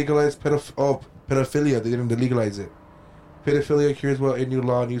 California didn't legalize pedophilia. They didn't legalize it. Pedophilia cures what a new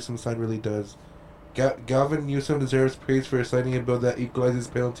law Newsom signed really does. Gavin Newsom deserves praise for signing a bill that equalizes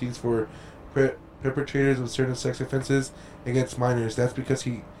penalties for perpetrators of certain sex offenses against minors. That's because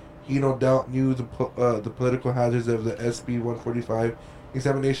he no doubt knew the political hazards of the SB 145.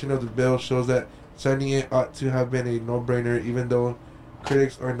 Examination of the bill shows that signing it ought to have been a no-brainer, even though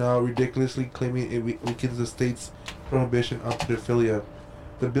critics are now ridiculously claiming it weakens the state's prohibition on pedophilia.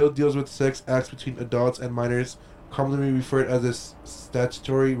 The bill deals with sex acts between adults and minors, commonly referred as a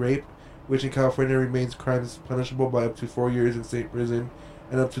statutory rape, which in California remains crimes punishable by up to 4 years in state prison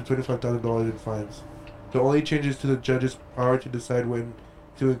and up to $25,000 in fines. The only changes to the judge's power to decide when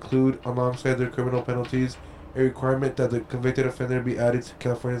to include, alongside their criminal penalties, a requirement that the convicted offender be added to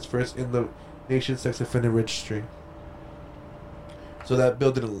California's first in the nation's sex offender registry. So So that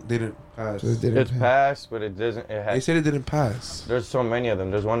bill didn't pass. So it didn't It's passed, but it doesn't. They said it didn't pass. There's so many of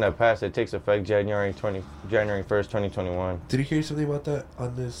them. There's one that passed. It takes effect January 1st, 2021. Did you hear something about that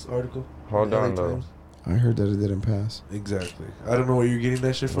on this article? Hold on, though. Times? I heard that it didn't pass. Exactly. I don't know where you're getting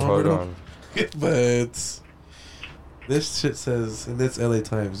that shit from. Hold on. But this shit says in this LA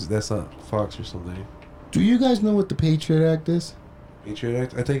Times. That's not Fox or something. Do you guys know what the Patriot Act is? Patriot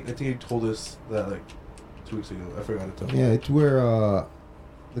Act. I think you told us that like 2 weeks ago. I forgot to tell you. Yeah, it's where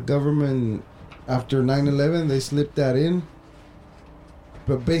the government, after 9/11, they slipped that in.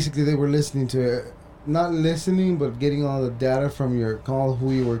 But basically, they were listening to it. Not listening, but getting all the data from your call,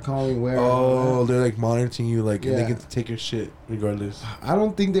 who you were calling, where. Oh, they're like monitoring you, like, and they Yeah. get to take your shit regardless. I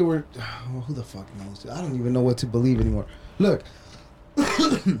don't think they were. Who the fuck knows? I don't even know what to believe anymore. Look.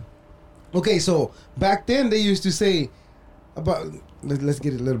 Okay, so back then they used to say about. Let's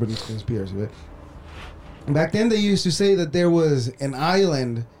get a little bit into conspiracy. Right? Back then they used to say that there was an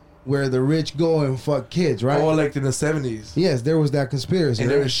island where the rich go and fuck kids, right? Oh, like in the 70s. Yes, there was that conspiracy. And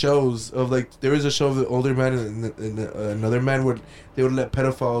right? there was shows of like there was a show of the older man and another man would they would let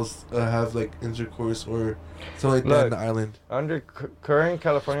pedophiles have like intercourse or something like that on the island. Under current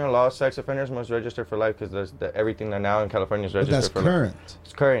California law, sex offenders must register for life because everything that now in California is But registered that's for current. life.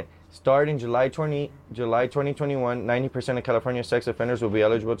 It's current. Starting July 2021, 90% of California sex offenders will be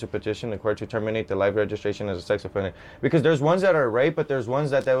eligible to petition the court to terminate the life registration as a sex offender. Because there's ones that are rape, but there's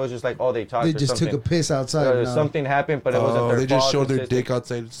ones that was just like, oh, they talked They or just something. took a piss outside. now. Something happened, but it wasn't their They just fault. showed their It's dick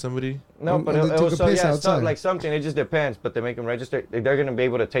outside somebody. No, but They it took was a so, piss yeah, outside. like something. It just depends, but they make them register. They're gonna be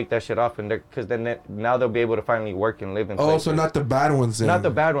able to take that shit off, and because now they'll be able to finally work and live in. Oh, places. so not the bad ones then. Not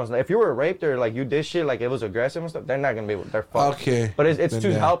the bad ones. Like, if you were raped or like you did shit like it was aggressive and stuff, they're not gonna be able. They're fucked. Okay. But it's Then to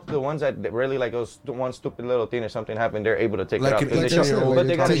yeah. help the ones that really like those one stupid little thing or something happened. They're able to take Like it off. an 'Cause they 18-year-old, show, but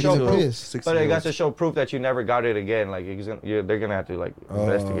they gotta taking show a proof. piss. But they got to show proof that you never got it again. Like they're gonna have to like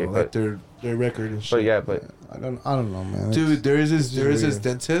investigate. Like But, their record and shit. but yeah, but I don't know, man. Dude, there is it's this weird.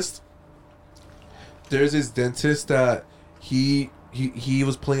 dentist. There's this dentist that he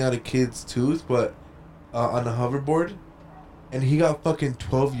was pulling out a kid's tooth, but on a hoverboard, and he got fucking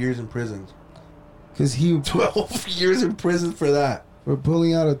 12 years in prison. Because he 12 years in prison for that. for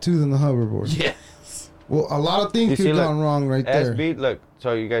pulling out a tooth in the hoverboard. Yes. Well, a lot of things You could see, have look, gone wrong right there. SB, look,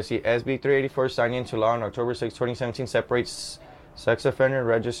 so you guys see SB 384 signed into law on October 6, 2017 separates sex offender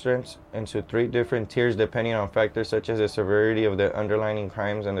registrants into 3 different tiers depending on factors such as the severity of the underlying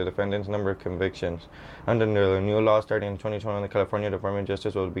crimes and the defendant's number of convictions. Under the new law starting in 2021, the California Department of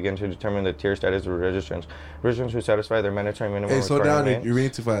Justice will begin to determine the tier status of registrants. Registrants who satisfy their mandatory minimum Hey, slow down. requirements. You're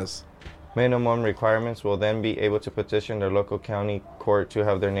reading too fast. Minimum requirements will then be able to petition their local county court to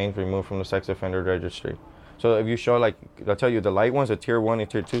have their names removed from the sex offender registry. So if you show, like, I'll tell you, the light ones are tier 1 and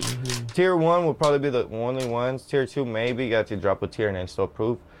tier 2. Mm-hmm. Tier 1 will probably be the only ones. Tier 2, maybe you got to drop a tier and then still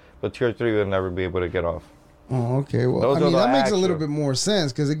prove. But tier 3 will never be able to get off. Oh, okay. Well, Those I are mean, the that makes a actual- little bit more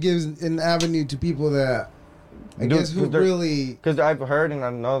sense because it gives an avenue to people that I Dude, guess who 'cause they're- really. Because I've heard and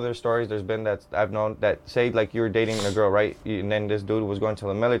I know there's stories, there's been that I've known that say, like, you were dating a girl, right? And then this dude was going to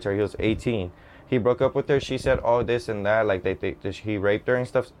the military. He was 18. He broke up with her. She said, oh, this and that. Like, he raped her and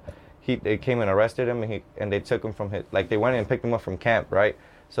stuff. They came and arrested him, and they took him from his, like, they went and picked him up from camp, right?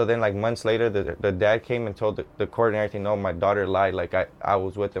 So then, like, months later, the dad came and told the court and everything, no, my daughter lied. Like, I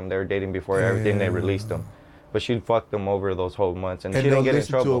was with them. They were dating before everything. They released him. But she fucked them over those whole months, and she didn't get in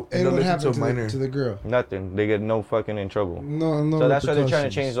trouble. And what listen happened to a minor. to the girl? Nothing. They get no fucking in trouble. No. So that's why they're trying to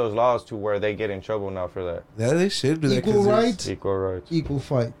repercussions. change those laws to where they get in trouble now for that. Yeah, they should do that. Equal rights, Equal rights. equal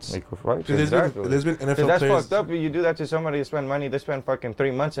fights. Equal rights. There's Exactly. been NFL Cause that's players. fucked up. You do that to somebody, you spend money. They spend fucking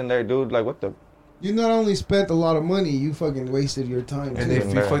 3 months in there, dude. Like, what the? You not only spent a lot of money, you fucking wasted your time And too.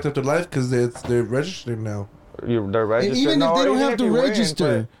 they fucked up their life because they're registered now. They're registered. even if No, they don't have if to you win,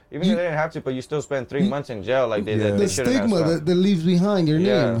 register, but even if they didn't have to, but you still spend 3 months in jail. Like they Yeah. did. the They shouldn't have stigma stopped. that leaves behind your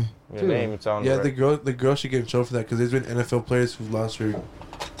Yeah. name. Your too. name, it's on. Yeah, there. the girl should get in trouble for that because there's been NFL players who've lost their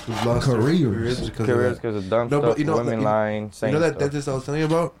Careers. careers because Careers of because of dumb No, stuff. but you know, women like, lying. that. Saying You know that stuff. dentist I was telling you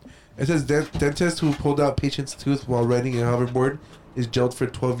about? It says dentist who pulled out patient's tooth while riding a hoverboard is jailed for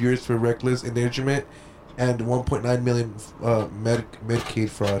 12 years for reckless endangerment and 1.9 million Medicaid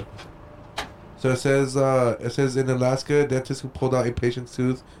fraud. So it says in Alaska, a dentist who pulled out a patient's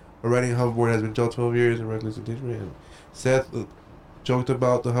tooth while riding a hoverboard has been jailed 12 years in reckless endangerment. And Seth joked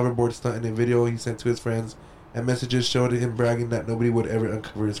about the hoverboard stunt in a video he sent to his friends, and messages showed him bragging that nobody would ever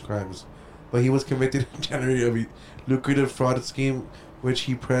uncover his crimes. But he was convicted in January of a lucrative fraud scheme, which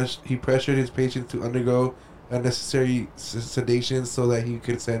he pressured his patients to undergo unnecessary sedation so that he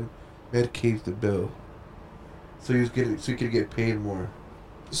could send Medicaid the bill. So he could get paid more.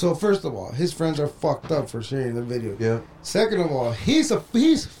 So first of all, his friends are fucked up for sharing the video. Yeah. Second of all, he's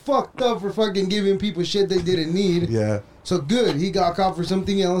fucked up for fucking giving people shit they didn't need. Yeah. So good, he got caught for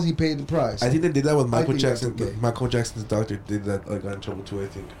something else. He paid the price. I think they did that with Michael think Jackson. that's okay. Michael Jackson's doctor did that. Got in trouble too. I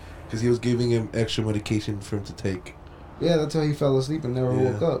think because he was giving him extra medication for him to take. Yeah, that's how he fell asleep and never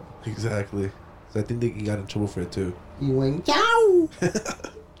woke up. Exactly. So I think he got in trouble for it too. He went, yow!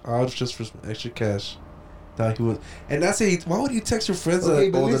 Oh, it's just for some extra cash. Thought he was, and that's it. Why would you text your friends Okay,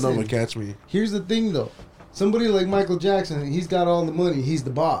 that but the listen. number catch me? Here's the thing, though. Somebody like Michael Jackson, he's got all the money. He's the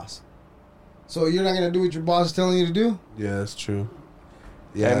boss. So you're not going to do what your boss is telling you to do? Yeah, that's true.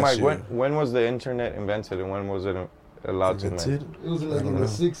 Yeah, Hey, Mike, sure. when was the internet invented and when was it allowed to make? Invented? It was like in the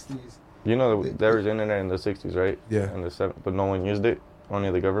 60s. You know, there was internet in the 60s, right? Yeah. In the 70s, but no one used it. Only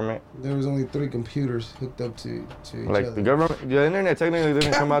the government. There was only 3 computers hooked up to each Like other. the government, the internet technically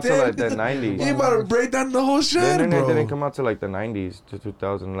didn't come out till like the 90s. You about to break down the whole The shit, internet bro. didn't come out till like the 90s to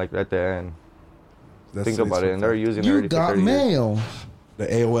 2000, like at the end. That's Think about it, and they're using it You already for got 30 years. mail. The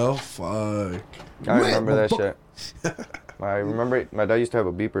AOL. Fuck, I remember that shit. I remember it. My dad used to have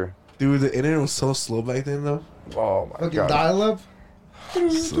a beeper. dude. The internet was so slow back then, though. Oh my Fucking god! dial-up.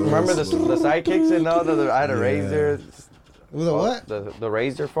 So Remember the slow. sidekicks and all that? I had a Yeah. Razor. With a what? The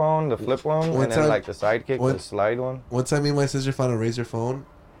Razor phone, the flip one, One and then time- like the sidekick, one- the slide one. One time, me and my sister found a Razor phone,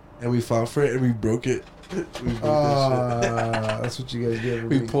 and we fought for it, and we broke it. We broke that shit. That's what you guys did.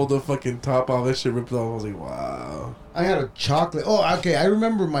 We pulled the fucking top off. That shit ripped off. I was like, wow. I had a chocolate. Oh, okay. I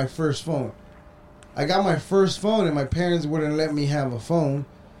remember my first phone. I got my first phone, and my parents wouldn't let me have a phone.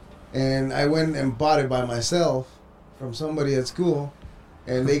 And I went and bought it by myself from somebody at school.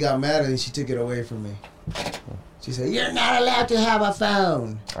 And they got mad, and she took it away from me. She said, "You're not allowed to have a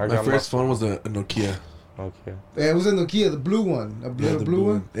phone." I My got first phone was a Nokia. Okay. It was a Nokia, the blue one. A Yeah, little the blue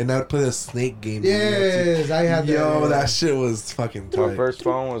one. And I would play a snake game. Yes, I had that. Yo, that shit was fucking tight. My first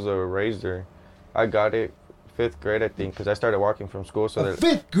phone was a Razor. I got it 5th grade, I think, because I started walking from school. So A that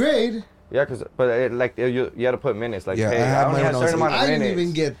 5th grade. yeah, you had to put minutes. Like, Yeah, hey, I had I only mine had a when I was certain amount of I minutes. didn't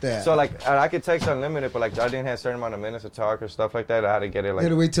even get that. So like I could text unlimited, but like I didn't have a certain amount of minutes to talk or stuff like that. I had to get it You had like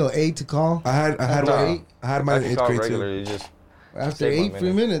to wait till 8 to call. I had After one. 8? I had I mine in could 8th call grade too. regularly. Just After Save my 8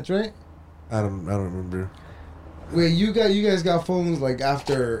 free minutes, right? I don't remember. Wait, you guys got phones like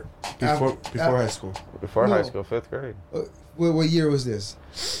after Before high school. before No. high school, 5th grade. What year was this?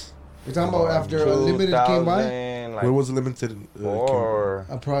 We're talking about after Unlimited came by? 2000, like Where was it limited? four,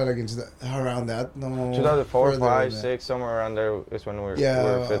 Probably like into around that. No, 2004, further 5, than that. 6, somewhere around there is when we were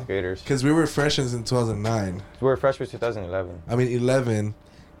Yeah. 5th graders. Because we were freshmen in 2009. We were freshmen 2011. I mean 11.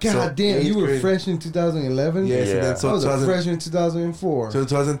 God So, damn, you 8th were grade. fresh in 2011? Yes, and Yeah. then I so was a 2000, freshman in 2004. so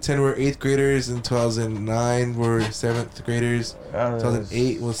 2010 we're 8th graders, and 2009 we're 7th graders.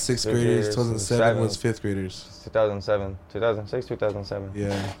 2008 was 6th Fifth graders. graders, 2007 was seventh. 5th graders. 2007, 2006, 2007.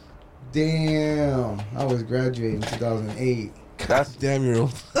 Yeah. Damn, I was graduating in 2008. That's. Damn, you're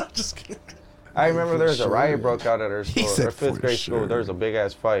old. Just kidding. I remember there was a sure. riot broke out at our He school, said our 5th for grade sure. school. There was a big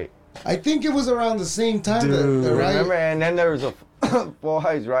ass fight. I think it was around the same time Dude. that the riot. Remember? And then there was a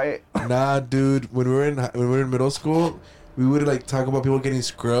boys riot. Nah, dude. When we were in middle school, we would like talk about people getting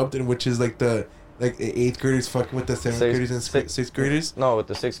scrubbed, and which is like the 8th graders fucking with the 7th graders and 6th graders. No, with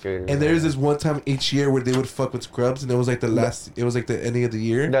the 6th graders. And there's this one time each year where they would fuck with scrubs, and it was like the ending of the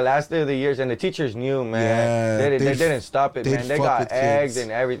year. The last day of the years, and the teachers knew, man. Yeah, they they'd didn't stop it, they'd man. They fuck got with eggs kids.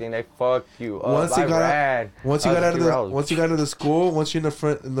 and everything. They fucked you up. Once you got ran. Once you got out of the school, once you're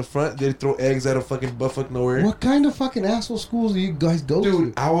in the front, they'd throw eggs out of fucking buttfuck nowhere. What kind of fucking asshole schools do you guys go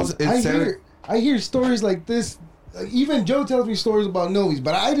Dude, to? I was I hear stories like this. Even Joe tells me stories about Noes,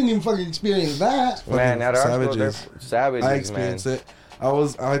 but I didn't even fucking experience that. Man, at our school, they're savages. savages, I experienced man. it.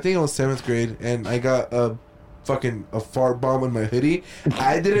 I think I was 7th grade, and I got a fart bomb in my hoodie.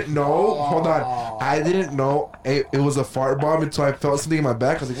 I didn't know. Hold on. I didn't know it was a fart bomb until I felt something in my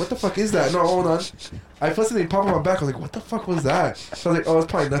back. I was like, "What the fuck is that?" No, hold on. I felt something pop in my back. I was like, "What the fuck was that?" So I was like, "Oh,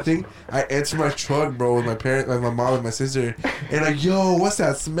 it's probably nothing." I entered my truck, bro, with my parents, like my mom and my sister, and like, "Yo, what's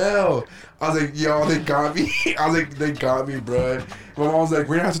that smell?" I was like, "Yo, they got me." I was like, "They got me, bro." My mom was like,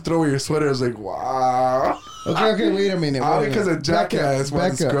 "We're gonna have to throw away your sweater." I was like, "Wow." Okay, wait a minute. All wait a because minute. of jackass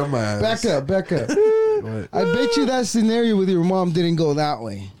wanted to scrub my ass. Back up. What? I bet you that scenario with your mom didn't go that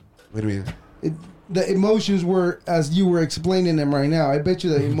way. What do you mean? The emotions were, as you were explaining them right now, I bet you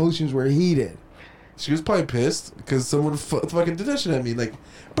the emotions were heated. She was probably pissed because someone fucking did that shit at me. Like,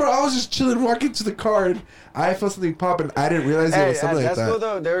 bro, I was just chilling, walking to the car, and I felt something pop, and I didn't realize it was something like That's cool that.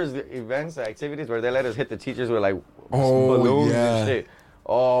 though. There's events, activities where they let us hit the teachers with like Oh, balloons yeah. and shit.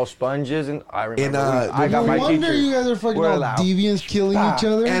 Oh, sponges and I remember. I got my teacher. You guys are fucking all deviants killing each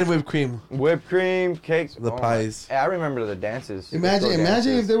other. And whipped cream. Whipped cream, cakes. The pies. I remember the dances.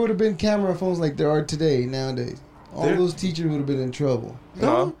 Imagine if there would have been camera phones like there are today nowadays. All those teachers would have been in trouble.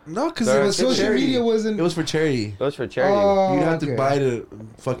 No, because social media wasn't. It was for charity. It was for charity. You'd have to buy to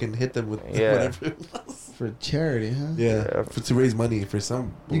fucking hit them with whatever it was. For charity, huh? Yeah, to raise money for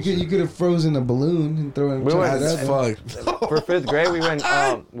some. You could have frozen a balloon and thrown it. We went fuck. For 5th grade, we went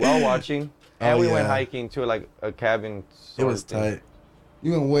whale watching, and we went hiking to like a cabin. It was tight.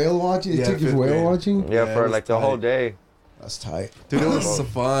 You went whale watching? It took you whale watching? Yeah, for like the whole day. That's tight. Dude, it was so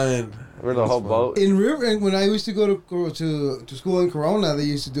fun. We're the whole boat. In River, and when I used to go to school in Corona, they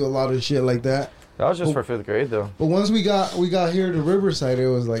used to do a lot of shit like that. That was just for 5th grade though. But once we got here to Riverside, it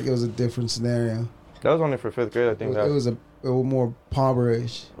was a different scenario. That was only for 5th grade, I think. It was more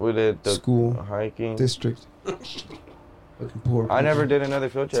impoverished. We did the school hiking district. Looking poor. I never did another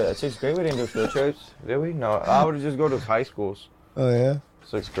field trip. At 6th grade, we didn't do field trips, did we? No, I would just go to high schools. Oh yeah.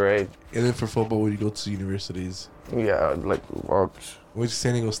 6th grade. And then for football, would you go to universities? Yeah, like walks. Went to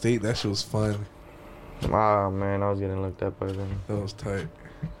San Diego State. That shit was fun. Ah man, I was getting looked at by them. That was tight.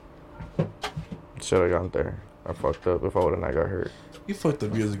 Should have gone there. I fucked up. If I would have not got hurt. You fucked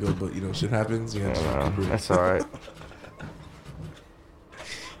up years ago, but shit happens. Yeah, that's all right.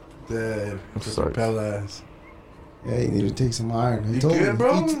 Dad, propel ass. Yeah, you need to take some iron. You good,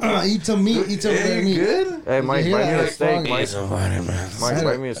 bro? Eat some meat. Eat some red meat. Good? Hey, Mike, buy me a steak. Mike,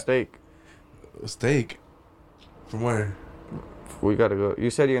 buy me a steak. A steak? From where? We gotta go. You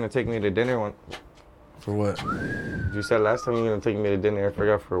said you're gonna take me to dinner one. For what? You said last time you were gonna take me to dinner. I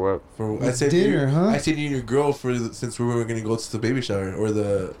forgot for what. I said dinner, huh? I said you and your girl since we were gonna go to the baby shower or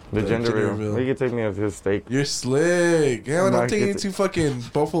the gender reveal. You can take me to his steak. You're slick. Yeah, I'm taking you to fucking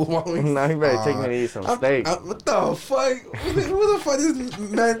Buffalo Wild Wings. Nah, you better take me to eat some steak. What the fuck? Who the fuck this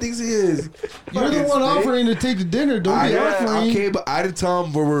man thinks he is? You're the one offering to take the dinner. Don't be offering. Okay, but I didn't tell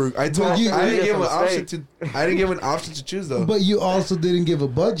him where we're. I didn't give him an option to. I didn't give him an option to choose though. But you also didn't give a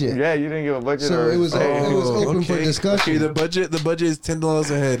budget. Yeah, you didn't give a budget. So it was open for discussion. Okay, the budget is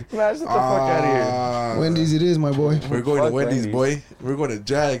 $10 a head. Nah, shut the fuck out of here. Wendy's it is, my boy. We're going to Wendy's, boy. We're going to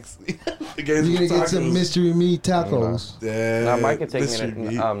Jags. You're gonna get some mystery meat tacos. Yeah. Nah, Mike can take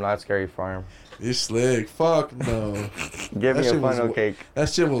me to Not Scary Farm. You're slick. Fuck no. Give me a funnel cake. That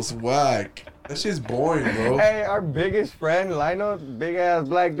shit was whack. That shit's boring, bro. Hey, our biggest friend, Lionel, big ass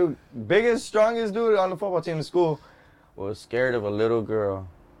black dude, biggest, strongest dude on the football team in school, was scared of a little girl.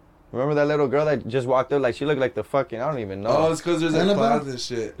 Remember that little girl that just walked up? Like, she looked like the fucking, I don't even know. Oh, it's because there's a clown and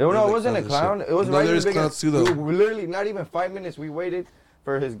shit. No, it wasn't a clown. It was right there's clowns too, though. We literally, not even 5 minutes, we waited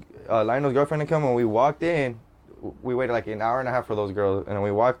for his, Lionel's girlfriend to come. When we walked in, we waited like an hour and a half for those girls. And then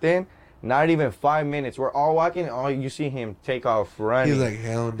we walked in, not even 5 minutes. We're all walking, and all you see him take off running. He's like,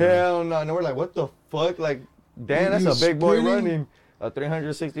 hell no. Hell no. And we're like, what the fuck? Like, damn, that's a big boy running. A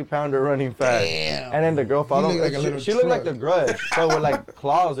 360-pounder running fast. Damn. And then the girl followed. She looked like the Grudge, but with like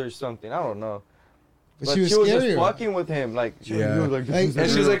claws or something. I don't know. But she was just fucking with him, like she was like, and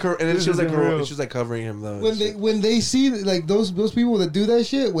she was like, she was like covering him though. When they see like those people that do that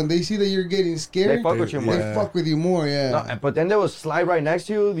shit, when they see that you're getting scared, they fuck with you more. They fuck with you more, yeah. No, but then there was slide right next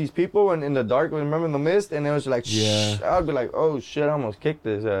to you, these people, and in the dark, remember in the mist, and it was like, I'd be like, oh shit, I almost kicked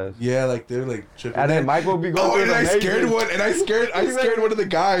his ass. Yeah, like they're like tripping. And then Mike would be going through the maze. I scared one of the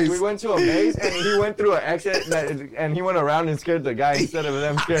guys. We went to a maze, and he went through an exit, and he went around and scared the guy instead of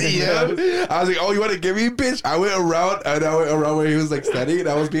them scaring him. I was like, oh, you want to give me, bitch? I went around where he was like standing, and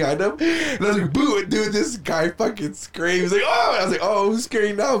I was behind him, and I was like, boo, dude, this guy fucking screams like, oh, I was like, oh, who's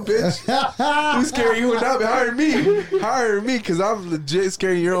scaring now, bitch? Who's scaring you now? Hire me, cause I'm legit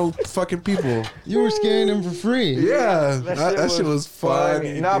scaring your own fucking people. You were scaring them for free. Yeah, that shit was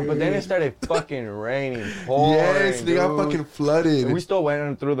funny. Nah, but then it started fucking raining. Yes, they got fucking flooded. We still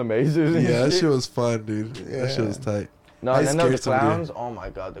went through the mazes. Yeah, that shit was fun, dude. Yeah. That shit was tight. No, and then there were the clowns. Oh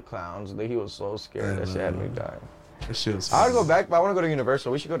my god, the clowns. He was so scared. That shit had me dying. That shit was fun. I would go back, but I want to go to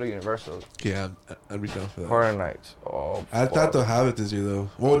Universal. We should go to Universal. Yeah, I'd be down for that. Horror Nights. Oh, I thought they'll have it this year though.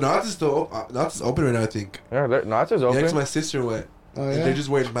 Well, Knott's is still open right now, I think. Yeah, Knott's is open. Next, my sister went. Oh yeah. They're just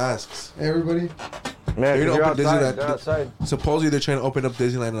wearing masks. Everybody. Man, they're gonna open outside, Disneyland. Supposedly they're trying to open up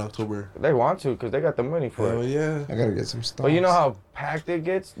Disneyland in October. They want to because they got the money for it. Oh yeah. I gotta get some stuff. But you know how packed it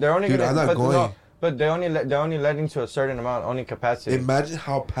gets. They're only I'm not going. No, but they're only letting to a certain amount, only capacity. Imagine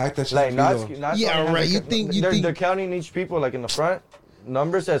how packed that shit like, is. Yeah, right. You think they're counting each people like in the front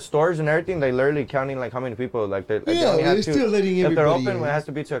numbers at stores and everything. They literally counting like how many people like they. They're still letting everybody. If they're open, it has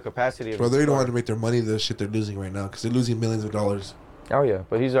to be to a capacity. Bro, they don't want to make their money. The shit they're losing right now because they're losing millions of dollars. Oh yeah,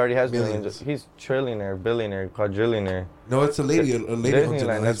 but he's already has Millions. millions. He's trillionaire, billionaire, quadrillionaire. No, it's a lady. A lady owns it. Disneyland.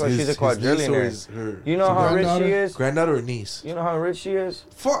 No, That's why his- she's a his niece or quadrillionaire. her You know how rich granddaughter? she is? granddaughter or niece? You know how rich she is?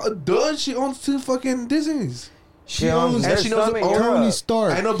 Duh, she owns 2 fucking Disneys. She owns and she knows some in all- Tony Europe.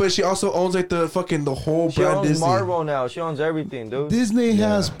 Stark. I know, but she also owns like the whole She brand owns Disney. Marvel now. She owns everything, dude. Disney Yeah.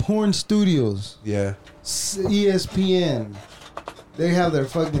 has porn studios. Yeah. ESPN. They have their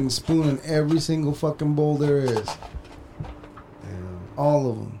fucking spoon in every single fucking bowl there is. All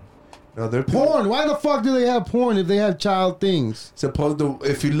of them. No, they're Porn. Why the fuck do they have porn if they have child things?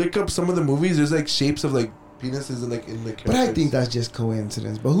 If you look up some of the movies, there's like shapes of like penises and like in the. But I think that's just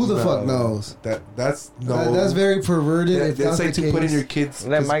coincidence. But who the fuck knows? That's no. That's very perverted. That, if that's that's like the to put in case. your kids.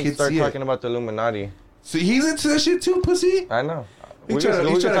 Let 'cause Mike kids start see it. talking about the Illuminati. So he's into that shit too, pussy. I know. He We tryna- can-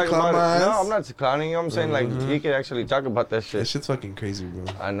 he we tryna can talk clown about my it. No, ass? I'm not clowning you. I'm saying like he could actually talk about that That shit. shit's fucking crazy, bro.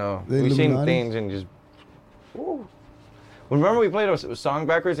 I know. The We've seen Illuminati? things and just. Woo. Remember we played a song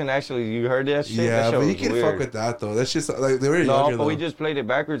backwards and actually you heard that shit? Yeah, That shit but you was can weird. fuck with that though. That's just like they were No, younger but though. we just played it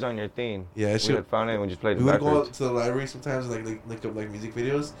backwards on your thing. Yeah, we shit. had found it and we just played it We would go backwards. out to the library sometimes, and like look up like music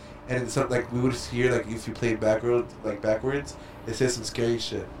videos, and it's like we would hear like if you played backwards, it says some scary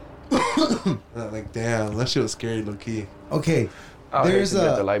shit. Like damn, that shit was scary, low key. Okay. Oh, hey, There's to be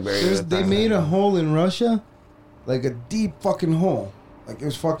at a. the library There's, at the they time. made a hole in Russia, like a deep fucking hole, like it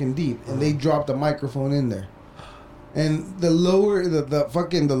was fucking deep, and they dropped a microphone in there. And the lower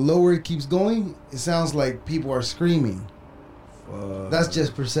the lower it keeps going, it sounds like people are screaming. That's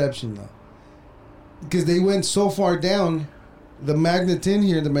just perception though. Because they went so far down, the magnet in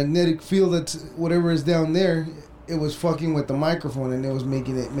here, the magnetic field that's whatever is down there, it was fucking with the microphone and it was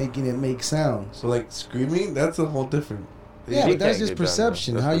making it make sounds. So like screaming, that's a whole different. Yeah, You but that's can't just get done,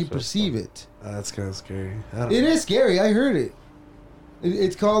 perception, that's how you perception. perceive it. That's kind of scary. I don't It know. is scary. I heard it.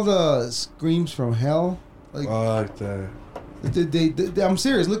 It's called Screams from Hell. Like Fuck that. I'm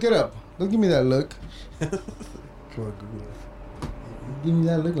serious. Look it up. Don't give me that look. Come on, Google it. Give me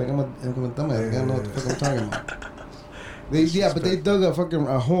that look like I'm a dumbass. I don't know what the fuck I'm talking about. But they dug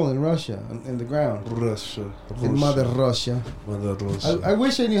a hole in Russia in the ground. Russia. In Mother Russia. Mother Russia. I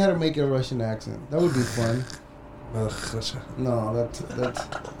wish I knew how to make a Russian accent. That would be fun. Mother Russia. No, that's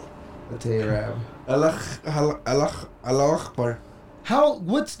Arab. Allah Akbar.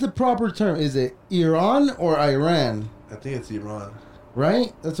 What's the proper term? Is it Iran or Iran? I think it's Iran.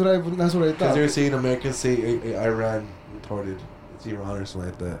 Right? That's what I Because thought. they're saying Americans say Iran retarded. It's Iran or something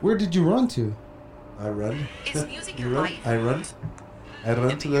like that. Where did you run to? Iran? Is music your Iran? life? Iran? I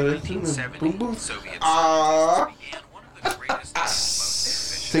run In to the the year restroom and 1970, boom boom. Soviet Ah. scientists began one of the greatest and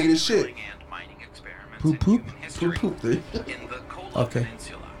most Taking a ambitious shit. drilling and mining experiments Poop, in poop? human history Poop. in the Kola Okay.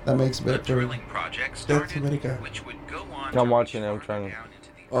 Peninsula. That makes The better. drilling project That's started, America. which would go on I'm to watching reach it, I'm farther trying to- down into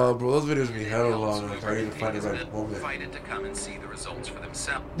the Oh, bro, those videos be earth. hella They long. also If I need to find the right invited moment. to come and see the results for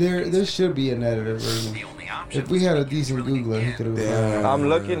themselves. There should be an edited version. The only option If we was had to a begin decent drilling Googler, he again. could have Damn. I'm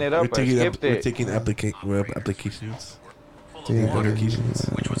looking it up, We're I taking skipped we're it. taking applications. Full of Taking water, applications.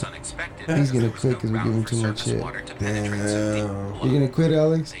 which was unexpected. He's because gonna there was quit no 'cause we route give him for too much surface shit. water to penetrate so deep Damn. below. You gonna quit,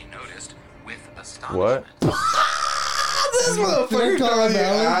 Alex? They noticed with What? astonishment. This motherfucker Call him called you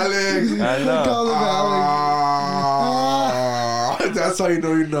Alex. I know. Call him Alex. Ah, that's how you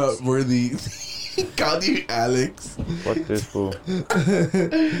know you're not worthy. He called you Alex. Fuck this fool. You're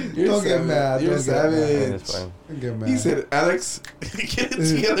Don't get savage. mad. You're Don't get mad. savage. It's fine. Don't get mad. He said, Alex, get it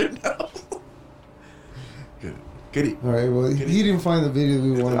together now. Good. Goody. All right. Well, he didn't find the video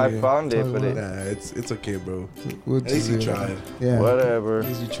we wanted. I to found it, talk but about. Nah, it's okay, bro. We'll At least you do it. tried. Yeah. Whatever. At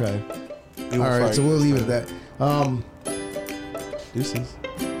least you tried. You All were right. fine. So we'll leave it at that. Deuces.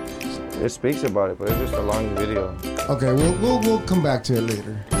 It speaks about it, but it's just a long video. Okay. We'll come back to it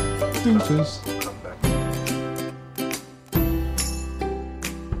later. Deuces.